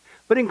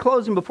 But in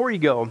closing, before you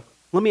go,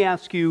 let me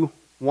ask you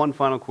one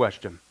final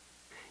question.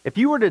 If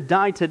you were to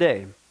die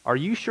today, are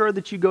you sure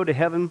that you go to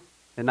heaven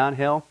and not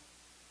hell?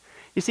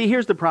 You see,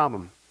 here's the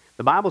problem.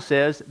 The Bible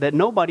says that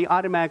nobody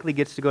automatically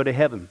gets to go to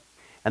heaven,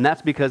 and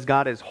that's because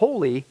God is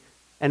holy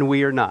and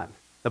we are not.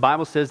 The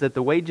Bible says that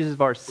the wages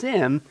of our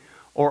sin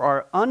or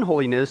our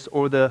unholiness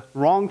or the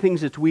wrong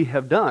things that we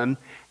have done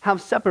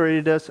have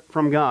separated us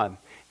from God.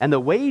 And the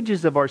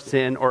wages of our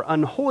sin or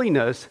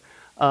unholiness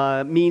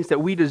means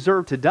that we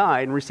deserve to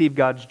die and receive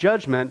God's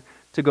judgment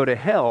to go to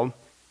hell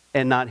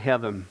and not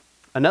heaven.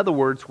 In other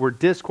words, we're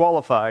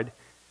disqualified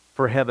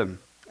for heaven.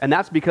 And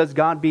that's because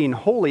God being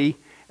holy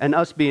and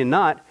us being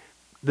not,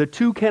 the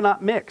two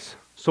cannot mix.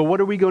 So what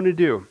are we going to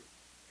do?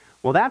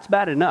 Well, that's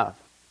bad enough.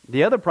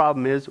 The other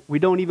problem is we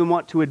don't even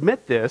want to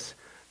admit this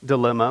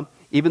dilemma,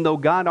 even though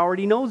God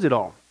already knows it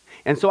all.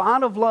 And so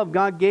out of love,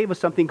 God gave us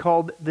something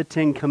called the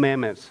 10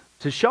 Commandments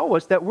to show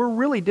us that we're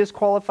really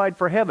disqualified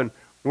for heaven.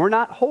 We're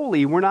not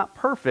holy, we're not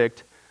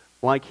perfect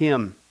like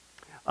Him.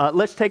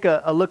 Let's take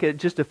a look at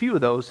just a few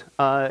of those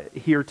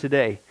here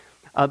today.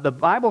 The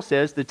Bible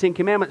says, the 10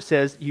 Commandments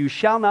says, you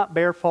shall not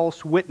bear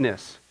false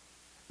witness.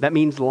 That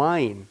means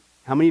lying.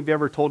 How many of you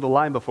ever told a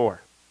lie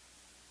before?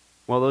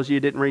 Well, those of you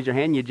who didn't raise your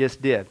hand, you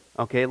just did.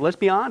 Okay, let's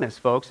be honest,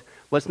 folks.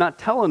 Let's not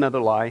tell another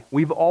lie.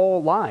 We've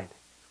all lied.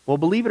 Well,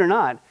 believe it or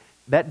not,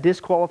 that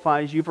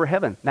disqualifies you for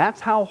heaven.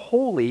 That's how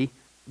holy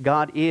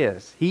God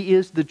is. He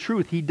is the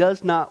truth. He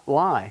does not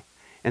lie.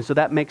 And so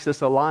that makes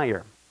us a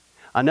liar.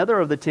 Another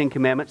of the 10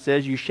 Commandments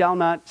says, you shall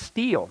not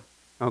steal.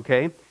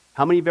 Okay?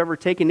 How many of you have ever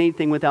taken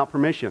anything without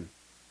permission?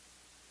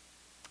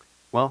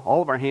 Well,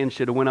 all of our hands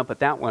should have went up at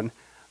that one.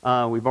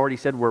 We've already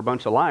said we're a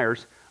bunch of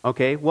liars.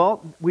 Okay,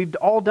 well, we've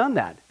all done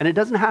that. And it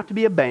doesn't have to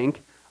be a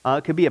bank.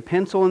 It could be a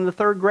pencil in the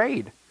 3rd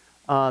grade.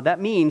 That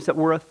means that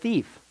we're a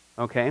thief.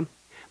 Okay?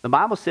 The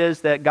Bible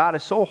says that God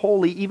is so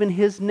holy, even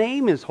His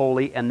name is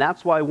holy, and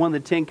that's why one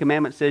of the 10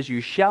 Commandments says,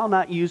 you shall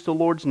not use the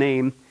Lord's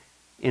name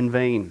in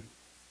vain.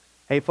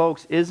 Hey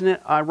folks, isn't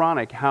it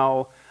ironic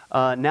how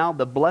now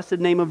the blessed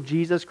name of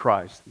Jesus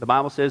Christ, the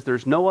Bible says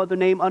there's no other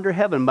name under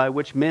heaven by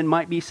which men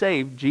might be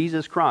saved,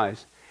 Jesus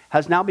Christ,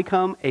 has now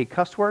become a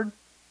cuss word?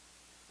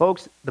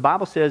 Folks, the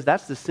Bible says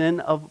that's the sin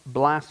of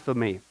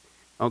blasphemy.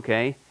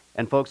 Okay?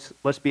 And folks,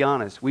 let's be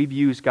honest, we've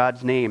used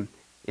God's name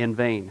in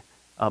vain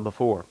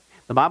before.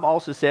 The Bible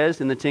also says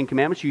in the 10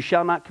 Commandments, you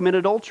shall not commit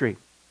adultery.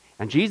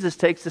 And Jesus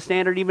takes the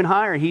standard even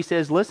higher. He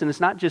says, listen,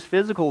 it's not just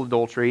physical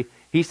adultery.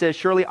 He says,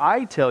 surely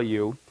I tell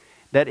you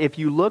that if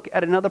you look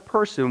at another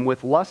person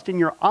with lust in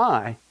your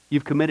eye,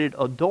 you've committed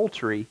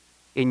adultery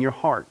in your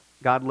heart.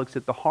 God looks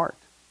at the heart.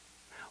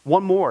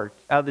 One more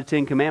out of the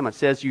 10 Commandments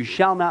says, you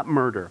shall not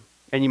murder.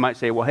 And you might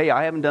say, well, hey,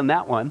 I haven't done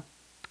that one.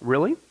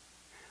 Really?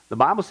 The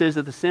Bible says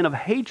that the sin of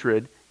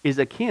hatred is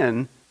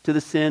akin to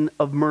the sin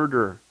of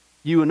murder.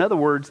 You, in other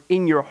words,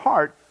 in your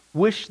heart,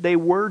 wish they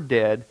were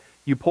dead.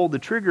 You pulled the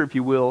trigger, if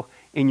you will,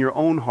 in your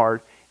own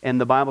heart. And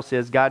the Bible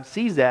says God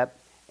sees that,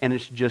 and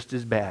it's just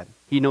as bad.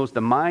 He knows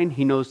the mind,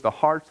 He knows the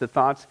hearts, the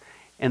thoughts,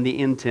 and the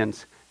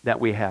intents that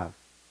we have.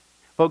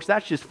 Folks,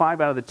 that's just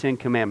 5 out of the 10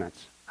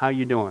 Commandments. How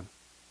you doing?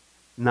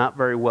 Not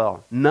very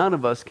well. None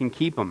of us can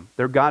keep them.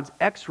 They're God's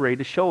x-ray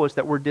to show us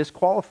that we're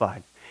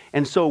disqualified.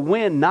 And so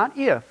when, not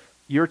if,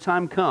 your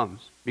time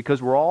comes,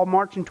 because we're all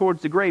marching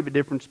towards the grave at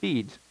different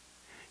speeds,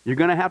 you're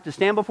going to have to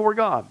stand before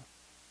God.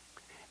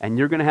 And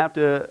you're going to have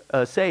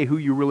to say who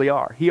you really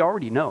are. He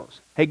already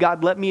knows. Hey,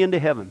 God, let me into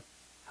heaven.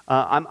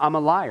 I'm a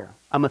liar.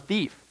 I'm a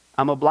thief.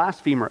 I'm a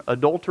blasphemer,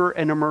 adulterer,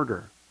 and a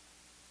murderer.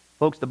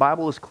 Folks, the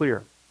Bible is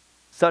clear.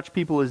 Such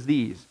people as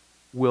these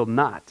will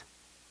not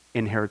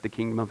inherit the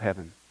kingdom of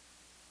heaven.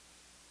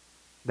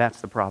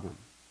 That's the problem.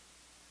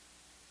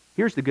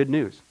 Here's the good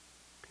news.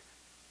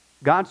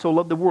 God so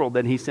loved the world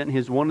that He sent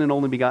His one and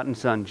only begotten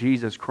Son,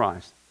 Jesus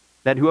Christ,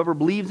 that whoever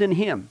believes in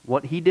Him,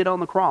 what He did on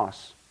the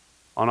cross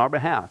on our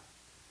behalf,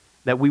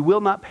 that we will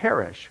not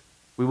perish,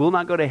 we will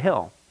not go to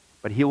hell,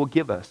 but He will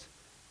give us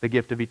the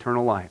gift of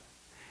eternal life.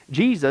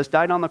 Jesus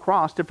died on the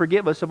cross to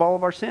forgive us of all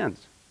of our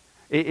sins.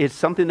 It's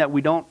something that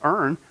we don't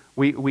earn.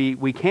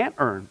 We can't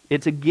earn.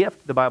 It's a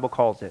gift, the Bible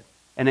calls it,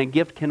 and a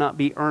gift cannot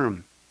be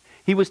earned.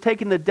 He was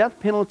taking the death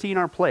penalty in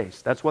our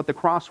place. That's what the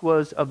cross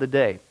was of the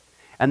day.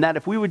 And that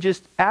if we would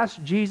just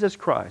ask Jesus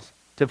Christ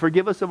to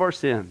forgive us of our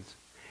sins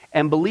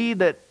and believe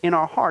that in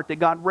our heart that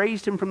God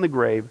raised Him from the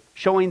grave,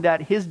 showing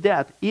that His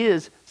death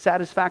is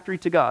satisfactory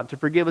to God to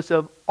forgive us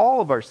of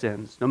all of our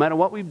sins, no matter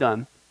what we've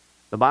done,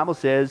 the Bible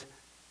says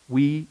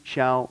we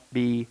shall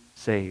be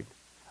saved.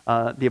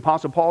 The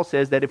Apostle Paul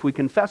says that if we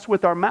confess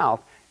with our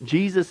mouth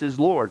Jesus is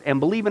Lord and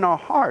believe in our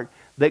heart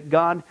that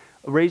God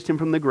raised Him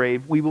from the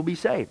grave, we will be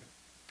saved.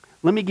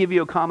 Let me give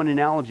you a common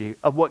analogy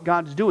of what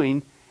God's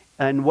doing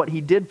and what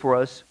He did for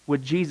us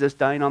with Jesus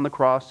dying on the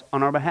cross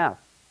on our behalf.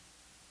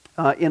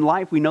 In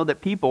life, we know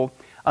that people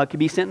can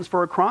be sentenced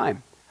for a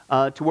crime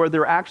to where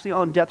they're actually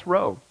on death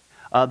row.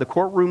 The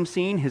courtroom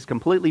scene has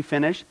completely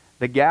finished.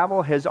 The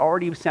gavel has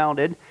already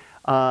sounded.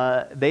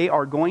 They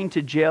are going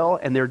to jail,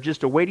 and they're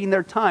just awaiting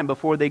their time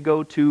before they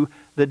go to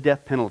the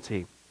death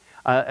penalty.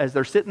 As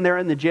they're sitting there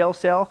in the jail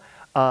cell,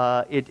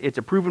 it's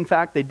a proven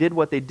fact they did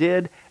what they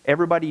did.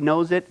 Everybody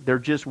knows it. They're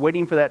just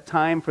waiting for that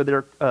time for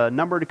their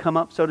number to come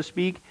up, so to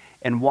speak,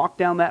 and walk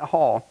down that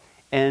hall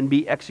and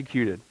be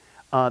executed.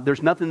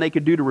 There's nothing they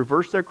could do to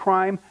reverse their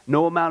crime.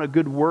 No amount of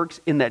good works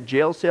in that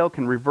jail cell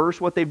can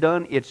reverse what they've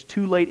done. It's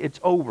too late. It's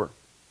over.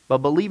 But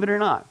believe it or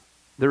not,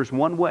 there's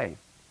one way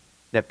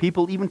that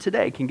people even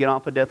today can get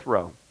off a death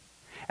row.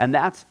 And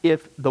that's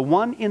if the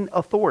one in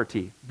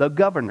authority, the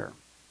governor,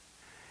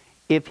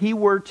 if he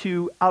were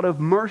to, out of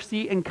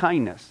mercy and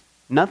kindness,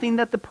 nothing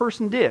that the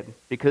person did,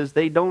 because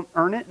they don't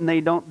earn it and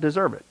they don't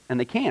deserve it, and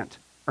they can't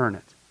earn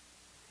it,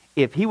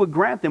 if he would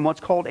grant them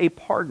what's called a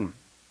pardon,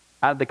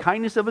 out of the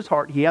kindness of his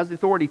heart, he has the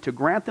authority to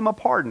grant them a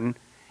pardon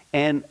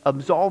and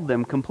absolve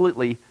them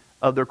completely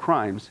of their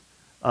crimes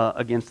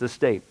against the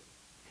state.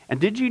 And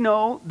did you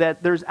know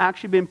that there's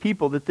actually been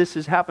people that this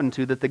has happened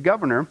to, that the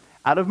governor,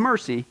 out of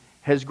mercy,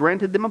 has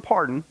granted them a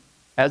pardon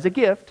as a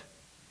gift,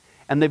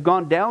 and they've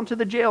gone down to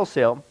the jail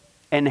cell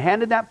and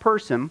handed that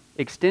person,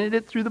 extended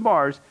it through the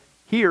bars,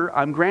 here,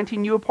 I'm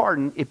granting you a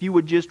pardon. If you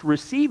would just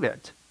receive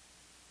it,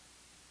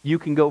 you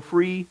can go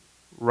free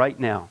right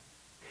now.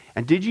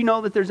 And did you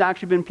know that there's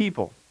actually been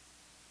people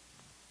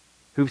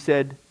who've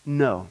said,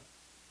 no,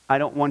 I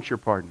don't want your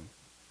pardon.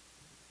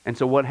 And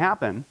so what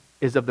happened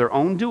is of their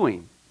own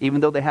doing,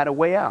 even though they had a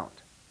way out,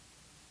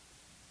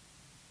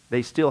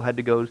 they still had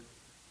to go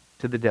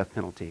to the death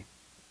penalty.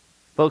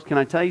 Folks, can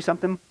I tell you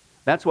something?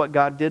 That's what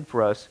God did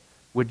for us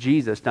with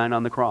Jesus dying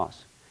on the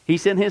cross. He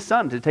sent His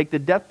Son to take the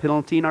death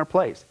penalty in our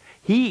place.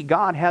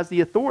 God has the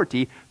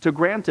authority to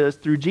grant us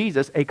through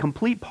Jesus a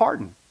complete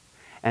pardon.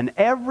 And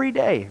every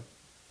day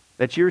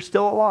that you're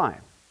still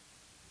alive,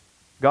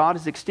 God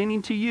is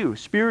extending to you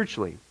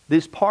spiritually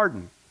this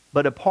pardon.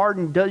 But a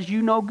pardon does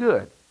you no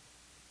good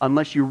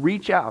unless you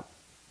reach out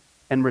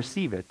and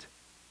receive it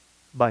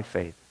by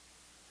faith.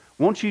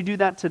 Won't you do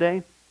that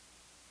today?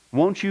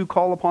 Won't you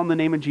call upon the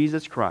name of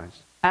Jesus Christ?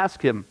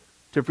 Ask Him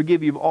to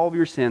forgive you of all of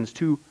your sins,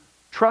 to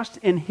trust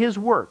in His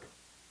work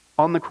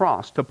on the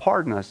cross to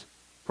pardon us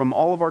from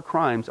all of our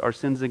crimes, our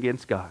sins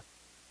against God.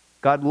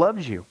 God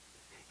loves you.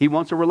 He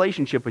wants a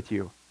relationship with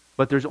you.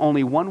 But there's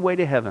only one way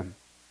to heaven.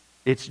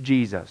 It's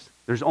Jesus.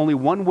 There's only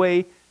one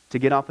way to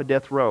get off a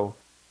death row.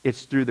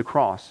 It's through the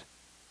cross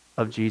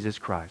of Jesus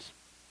Christ.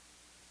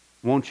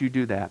 Won't you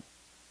do that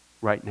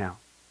right now?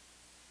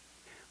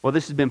 Well,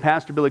 this has been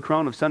Pastor Billy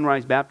Crone of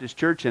Sunrise Baptist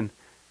Church and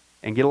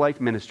Get a Life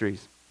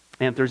Ministries.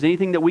 And if there's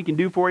anything that we can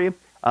do for you,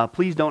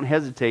 please don't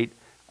hesitate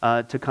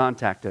to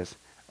contact us.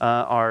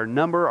 Our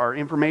number, our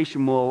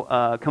information will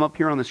come up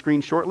here on the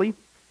screen shortly.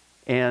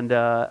 And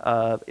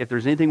if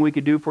there's anything we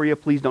could do for you,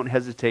 please don't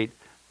hesitate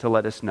to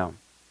let us know.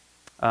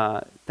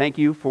 Thank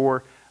you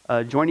for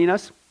joining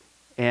us.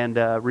 And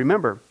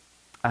remember,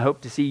 I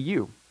hope to see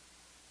you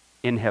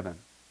in heaven.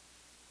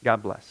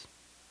 God bless.